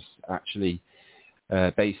LSD, was actually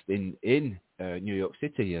based in New York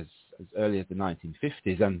City as early as the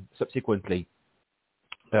 1950s, and subsequently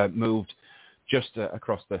moved just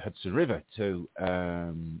across the Hudson River to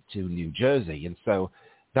New Jersey, and so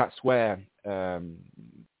that's where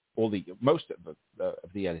most of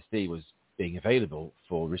the LSD was being available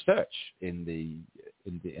for research in the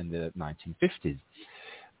 1950s.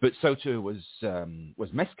 But so too was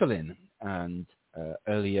mescaline, and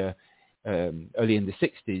early in the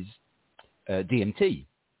 60s, DMT.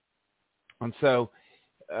 And so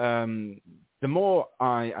the more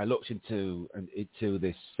I looked into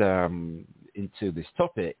this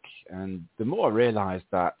topic, and the more I realized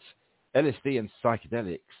that LSD and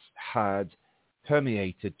psychedelics had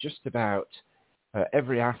permeated just about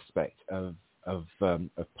every aspect of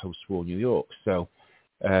post-war New York. So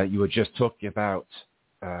you were just talking about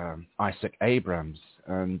Isaac Abrams,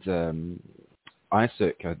 and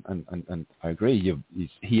Isaac, and I agree,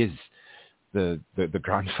 he is the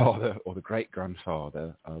grandfather or the great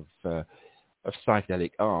grandfather of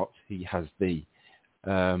psychedelic art. He has the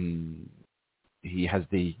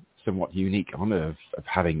somewhat unique honor of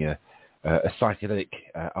having a psychedelic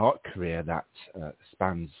art career that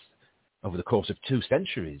spans over the course of 2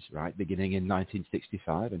 centuries, right? Beginning in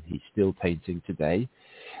 1965, and he's still painting today.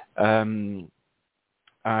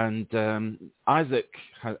 Isaac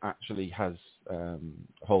actually has a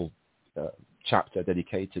whole chapter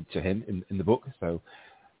dedicated to him in the book. So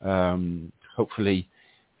hopefully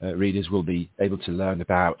readers will be able to learn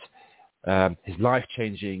about his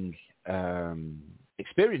life-changing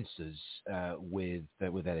experiences with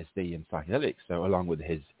LSD and psychedelics. So along with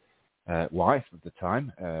his wife at the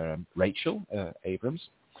time, Rachel Abrams,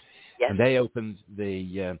 yes. And they opened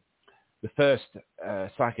the first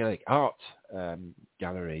psychedelic art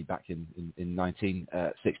gallery back in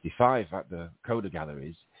 1965 at the Coda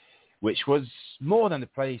Galleries, which was more than a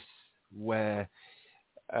place where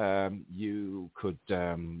you could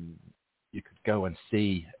go and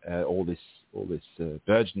see all this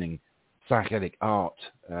burgeoning psychedelic art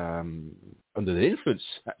under the influence,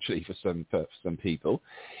 actually, for some people.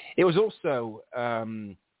 It was also a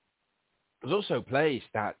place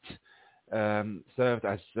that served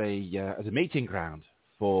as a meeting ground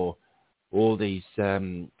for all these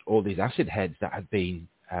acid heads that had been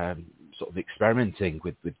sort of experimenting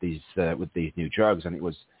with these new drugs, and it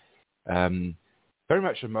was very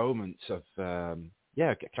much a moment of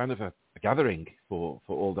kind of a gathering for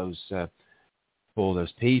all those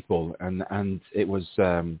people, and it was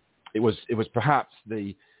perhaps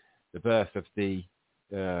the birth of a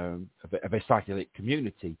psychedelic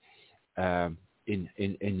community in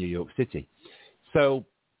New York City. So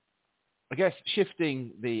I guess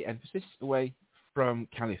shifting the emphasis away from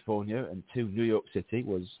California and to New York City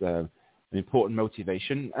was an important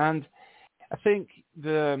motivation. And I think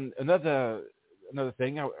another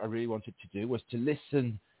thing I really wanted to do was to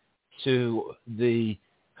listen to the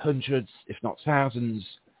hundreds, if not thousands,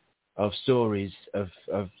 of stories of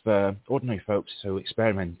ordinary folks who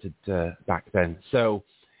experimented back then. So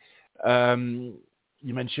you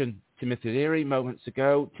mentioned Timothy Leary moments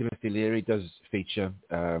ago. Timothy Leary does feature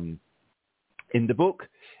in the book,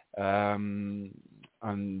 and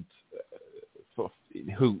sort of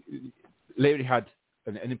who Leary had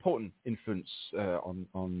an important influence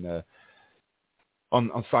on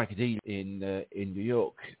psychedelia in New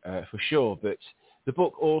York for sure. But the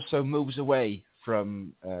book also moves away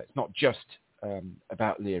from it's not just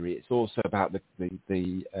about Leary. It's also about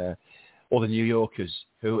all the New Yorkers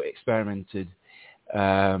who experimented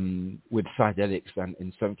with psychedelics, and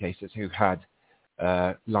in some cases who had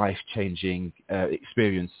life-changing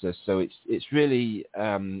experiences. So it's really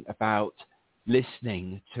about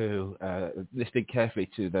listening carefully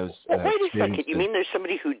to those. Wait a second. You mean there's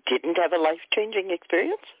somebody who didn't have a life-changing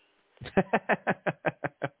experience?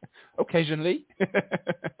 Occasionally.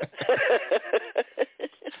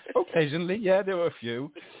 Occasionally, yeah, there were a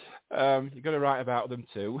few. You've got to write about them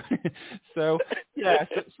too. So yeah,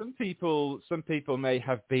 some people may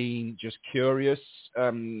have been just curious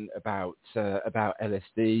about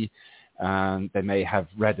LSD, and they may have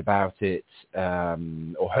read about it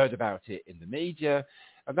or heard about it in the media,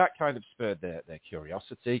 and that kind of spurred their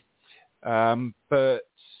curiosity. But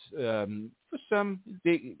for some,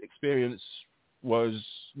 the experience was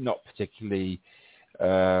not particularly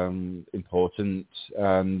important,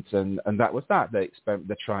 and that was that. They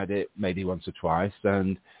tried it maybe once or twice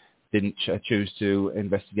and didn't choose to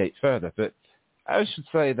investigate further. But I should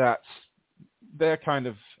say that they're kind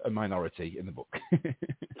of a minority in the book.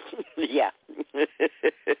 Yeah.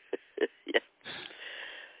 Yeah.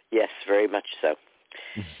 Yes, very very much so.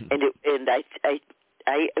 And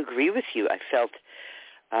I agree with you. I felt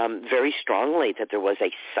very strongly that there was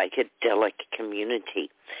a psychedelic community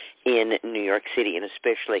in New York City, and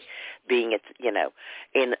especially being at,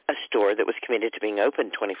 in a store that was committed to being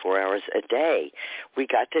open 24 hours a day. We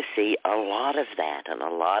got to see a lot of that and a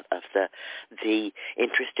lot of the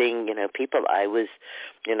interesting, people. I was,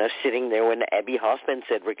 sitting there when Abby Hoffman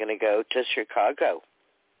said we're going to go to Chicago.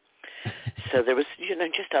 So there was,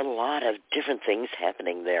 just a lot of different things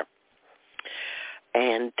happening there.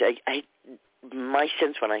 And my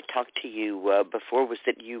sense when I talked to you before was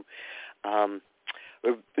that you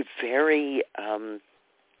were very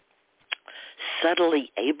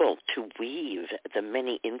subtly able to weave the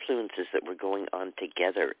many influences that were going on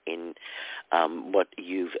together in what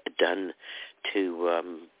you've done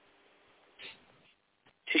to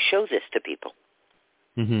show this to people.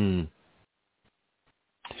 Mm-hmm.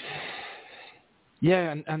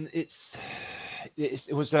 Yeah, and it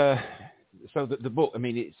was so the book. I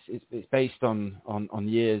mean, it's based on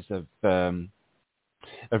years of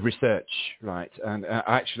research, right? And I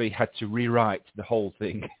actually had to rewrite the whole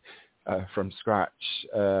thing from scratch.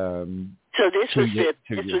 So this was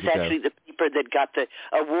actually the paper that got the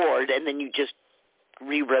award, and then you just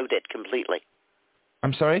rewrote it completely.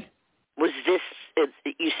 I'm sorry? Was this?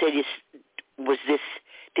 You said was this?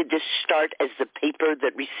 Did this start as the paper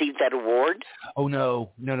that received that award? Oh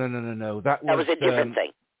no! That was a different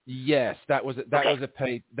thing. Yes, that was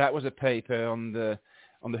a paper on the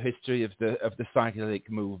history of the psychedelic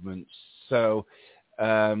movement. So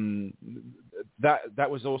that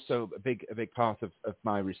was also a big part of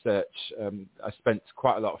my research. I spent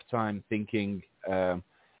quite a lot of time thinking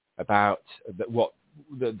about what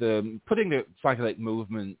the putting the psychedelic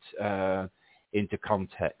movement into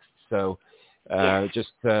context. So.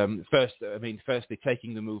 Firstly,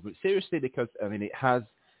 taking the movement seriously because it has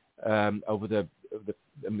over the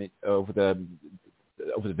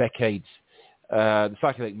decades, the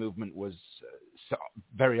psychedelic movement was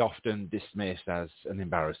very often dismissed as an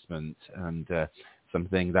embarrassment and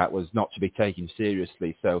something that was not to be taken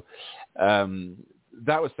seriously. So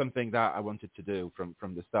that was something that I wanted to do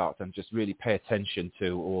from the start, and just really pay attention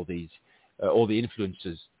to all the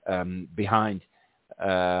influences behind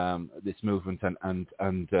this movement and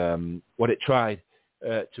what it tried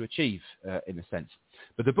to achieve in a sense.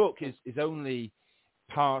 But the book is only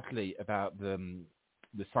partly about the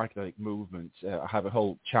psychedelic movement. I have a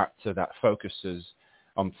whole chapter that focuses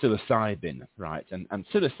on psilocybin, right? And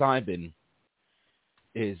psilocybin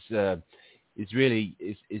is really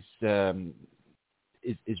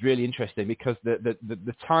interesting because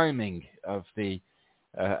the timing of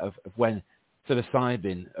when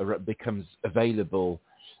psilocybin becomes available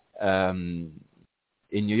in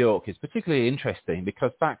New York is particularly interesting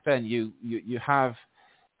because back then you have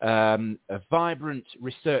a vibrant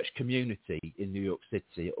research community in New York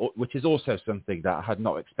City, which is also something that I had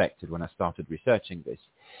not expected when I started researching this.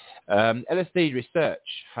 LSD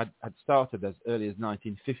research had started as early as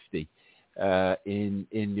 1950 in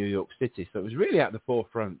New York City, so it was really at the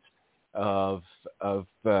forefront of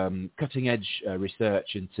cutting edge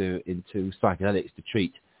research into psychedelics to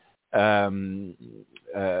treat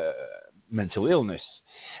mental illness.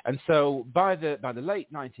 And so by the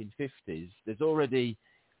late 1950s, there's already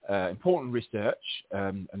important research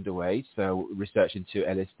underway. So research into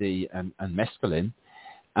LSD and mescaline,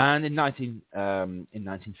 and in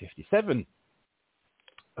 1957,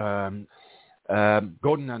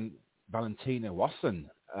 Gordon and Valentina Wasson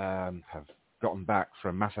have gotten back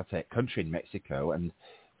from Mazatec country in Mexico, and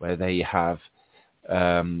where they have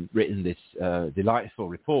written this delightful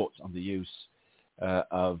report on the use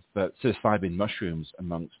of psilocybin mushrooms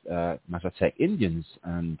amongst Mazatec Indians,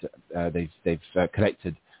 and they've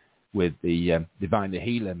connected with the divinely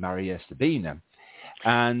healer Maria Sabina.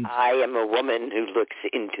 And I am a woman who looks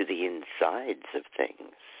into the insides of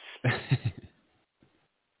things.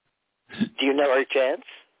 Do you know her chants?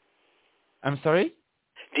 I'm sorry?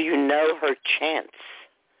 Do you know her chants?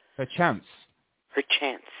 Her chants? Her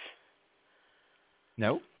chants.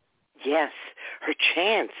 No? Yes, her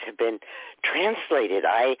chants have been translated.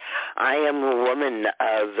 I am a woman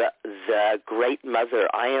of the Great Mother.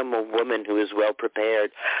 I am a woman who is well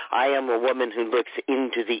prepared. I am a woman who looks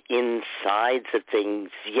into the insides of things.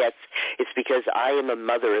 Yes, it's because I am a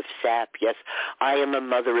mother of sap. Yes, I am a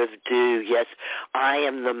mother of dew. Yes, I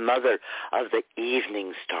am the mother of the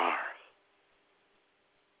evening star.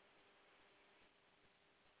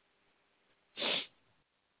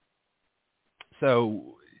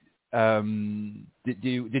 So, do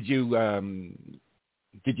you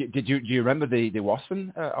remember the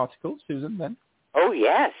Wasson article, Susan? Then? Oh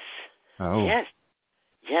yes. Oh yes.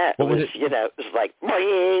 Yeah, it was like,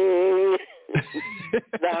 boing.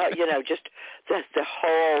 Just the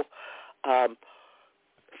whole,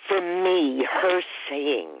 for me, her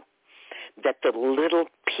saying that the little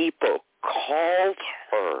people called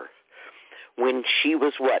her when she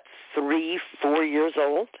was, 3, 4 years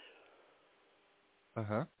old?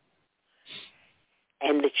 Uh-huh.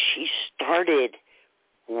 And that she started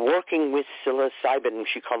working with psilocybin,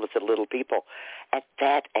 she called it the little people, at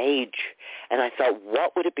that age. And I thought,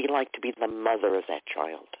 what would it be like to be the mother of that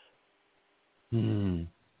child?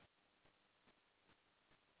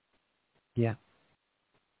 Yeah.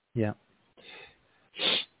 Yeah.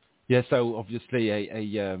 Yeah, so obviously a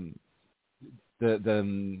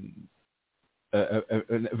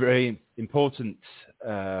very important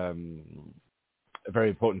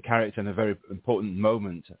character and a very important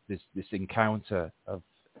moment, this encounter of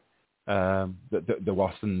the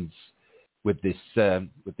Wassons with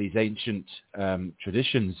these ancient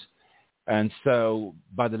traditions. And so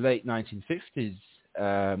by the late 1950s,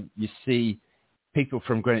 you see people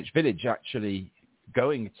from Greenwich Village actually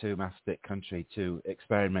going to Mastic Country to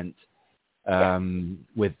experiment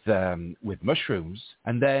with mushrooms.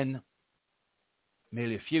 And then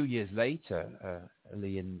nearly a few years later,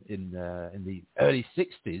 in the early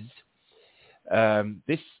 60s,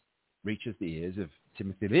 this reaches the ears of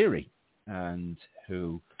Timothy Leary, and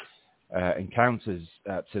who encounters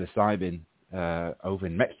psilocybin over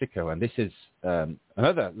in Mexico. And this is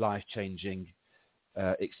another life-changing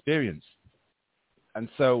experience. And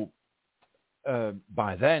so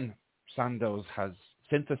by then, Sandoz has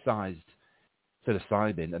synthesized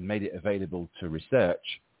psilocybin and made it available to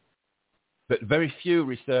research. But very few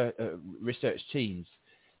research teams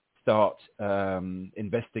start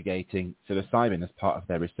investigating psilocybin as part of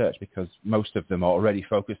their research, because most of them are already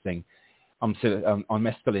focusing on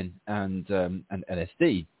mescaline and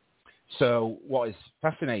LSD. So what is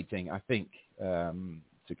fascinating, I think,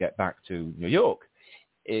 to get back to New York,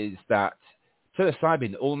 is that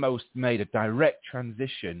psilocybin almost made a direct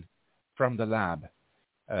transition from the lab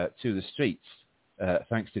to the streets,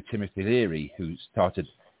 thanks to Timothy Leary, who started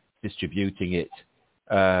distributing it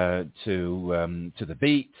to the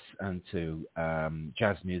Beats and to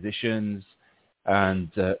jazz musicians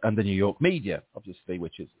and the New York media, obviously,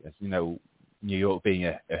 which is, as you know, New York being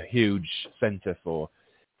a huge center for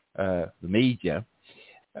the media.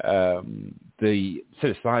 The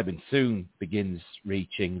psilocybin soon begins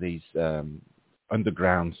reaching these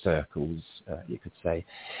underground circles, you could say,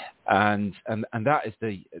 and that is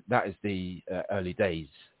the early days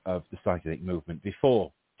of the psychedelic movement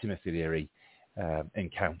before Timothy Leary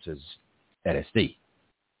encounters LSD.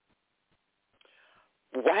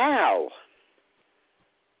 Wow.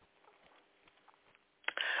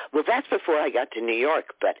 Well, that's before I got to New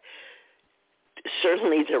York, but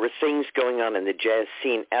certainly there were things going on in the jazz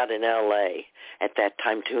scene out in L.A. at that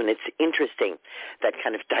time, too, and it's interesting, that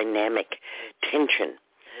kind of dynamic tension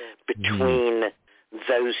between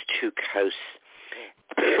those two coasts.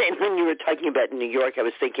 And when you were talking about New York, I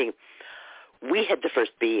was thinking, we had the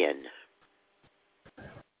first Be In.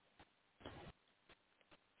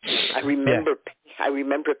 I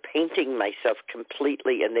remember painting myself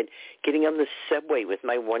completely and then getting on the subway with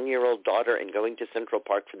my 1-year-old daughter and going to Central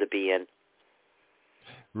Park for the Be In.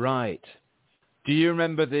 Right. Do you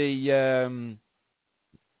remember the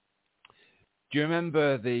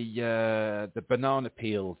banana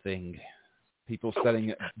peel thing? People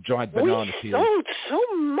selling dried banana peel. We sold so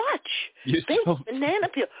much baked banana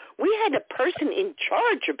peel. We had a person in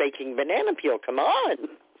charge of baking banana peel. Come on.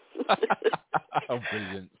 Oh,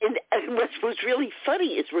 brilliant. And what's really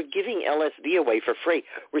funny is we're giving LSD away for free.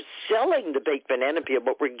 We're selling the baked banana peel,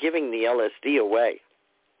 but we're giving the LSD away.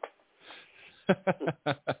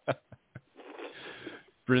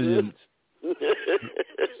 Brilliant.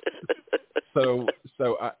 So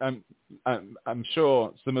I'm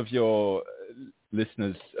sure some of your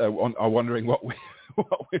listeners are wondering what we're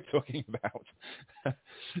talking about.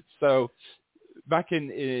 So back in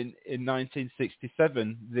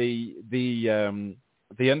 1967, the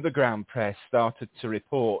underground press started to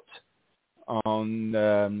report on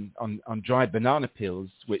dried banana peels,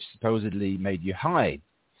 which supposedly made you high,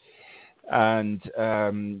 and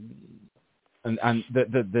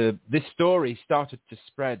this story started to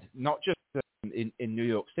spread not just in New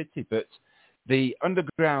York City, but the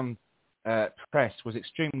underground press was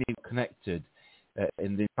extremely connected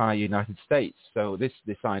in the entire United States. So this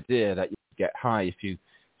idea that you could get high if you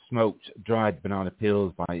smoked dried banana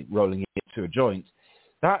peels by rolling it into a joint,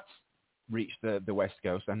 that reached the West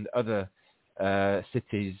Coast and other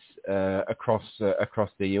cities across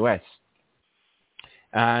the US.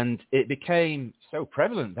 And it became so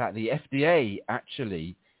prevalent that the FDA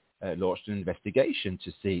actually launched an investigation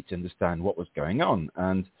to understand what was going on.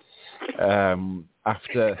 And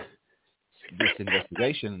after this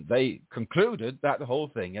investigation, they concluded that the whole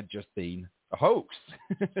thing had just been a hoax.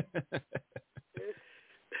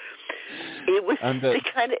 It was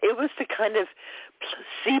the kind of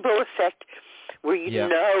placebo effect where you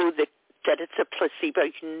know that it's a placebo.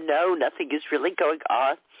 You know nothing is really going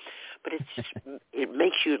on, but it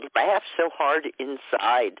makes you laugh so hard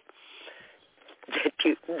inside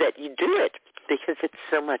that you do it because it's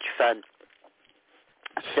so much fun.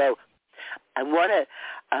 So I want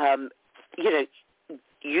to,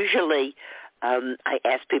 usually I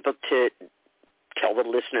ask people to tell the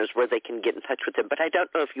listeners where they can get in touch with them, but I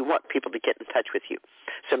don't know if you want people to get in touch with you.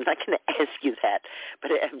 So I'm not going to ask you that,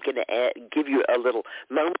 but I'm going to give you a little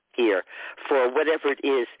moment here for whatever it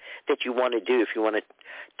is that you want to do, if you want to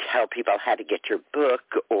tell people how to get your book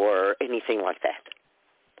or anything like that.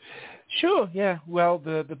 Sure, yeah. Well,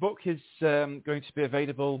 the book is going to be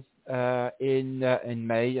available in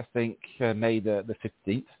May, I think, May the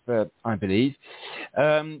 15th, I believe.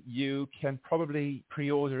 You can probably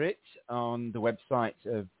pre-order it on the website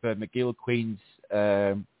of McGill-Queen's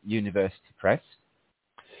University Press.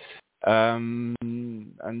 And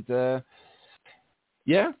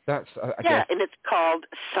that's, I guess. And it's called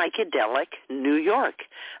Psychedelic New York,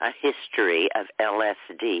 a history of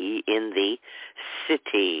LSD in the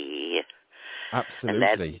city.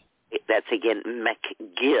 Absolutely. And that's again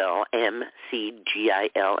McGill,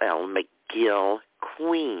 McGill,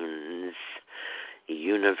 McGill-Queen's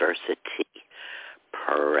University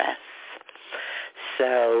Press.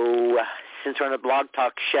 So since we're on a blog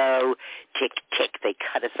talk show, tick, tick, they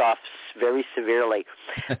cut us off very severely.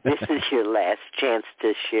 This is your last chance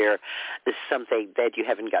to share something that you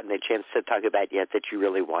haven't gotten a chance to talk about yet that you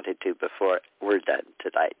really wanted to before we're done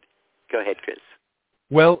tonight. Go ahead, Chris.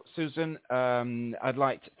 Well, Susan, I'd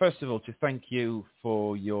like, first of all, to thank you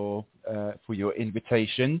for your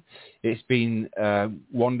invitation. It's been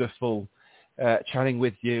wonderful chatting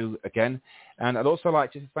with you again. And I'd also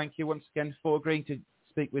like to thank you once again for agreeing to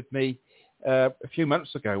speak with me a few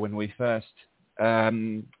months ago when we first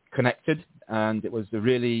connected, and it was a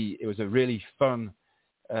really fun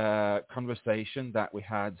conversation that we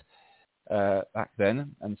had back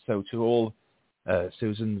then. And so to all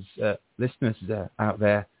Susan's listeners out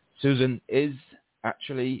there, Susan is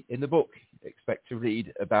actually in the book. Expect to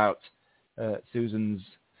read about Susan's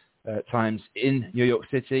times in New York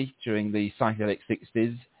City during the psychedelic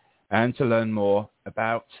 60s, and to learn more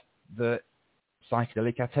about the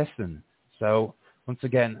psychedelic artisan. So once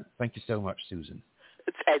again, thank you so much, Susan.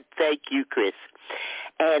 Thank you, Chris.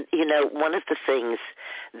 And, one of the things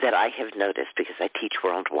that I have noticed, because I teach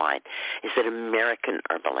worldwide, is that American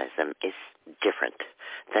herbalism is different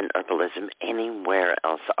than herbalism anywhere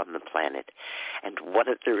else on the planet. And one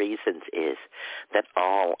of the reasons is that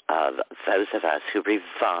all of those of us who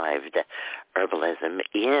revived herbalism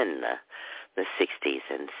in the 60s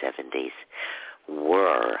and 70s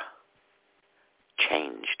were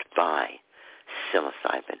changed by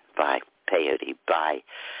psilocybin, by peyote, by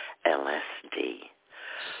LSD,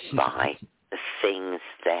 by the things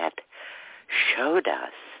that showed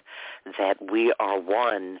us that we are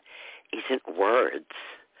one isn't words,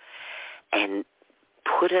 and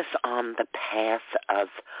put us on the path of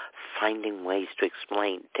finding ways to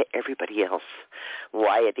explain to everybody else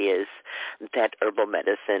why it is that herbal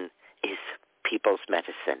medicine is people's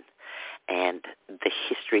medicine. And the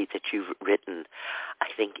history that you've written, I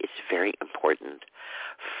think, is very important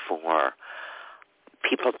for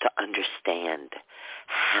people to understand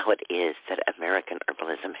how it is that American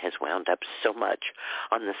herbalism has wound up so much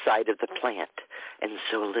on the side of the plant and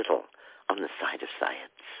so little on the side of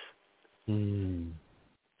science.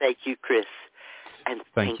 Thank you, Chris. And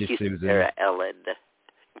thank you, Susan. Sarah Ellen.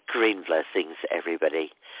 Green blessings,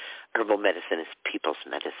 everybody. Herbal medicine is people's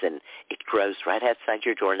medicine. It grows right outside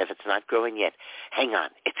your door, and if it's not growing yet, hang on.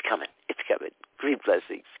 It's coming. It's coming. Green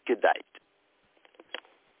blessings. Good night.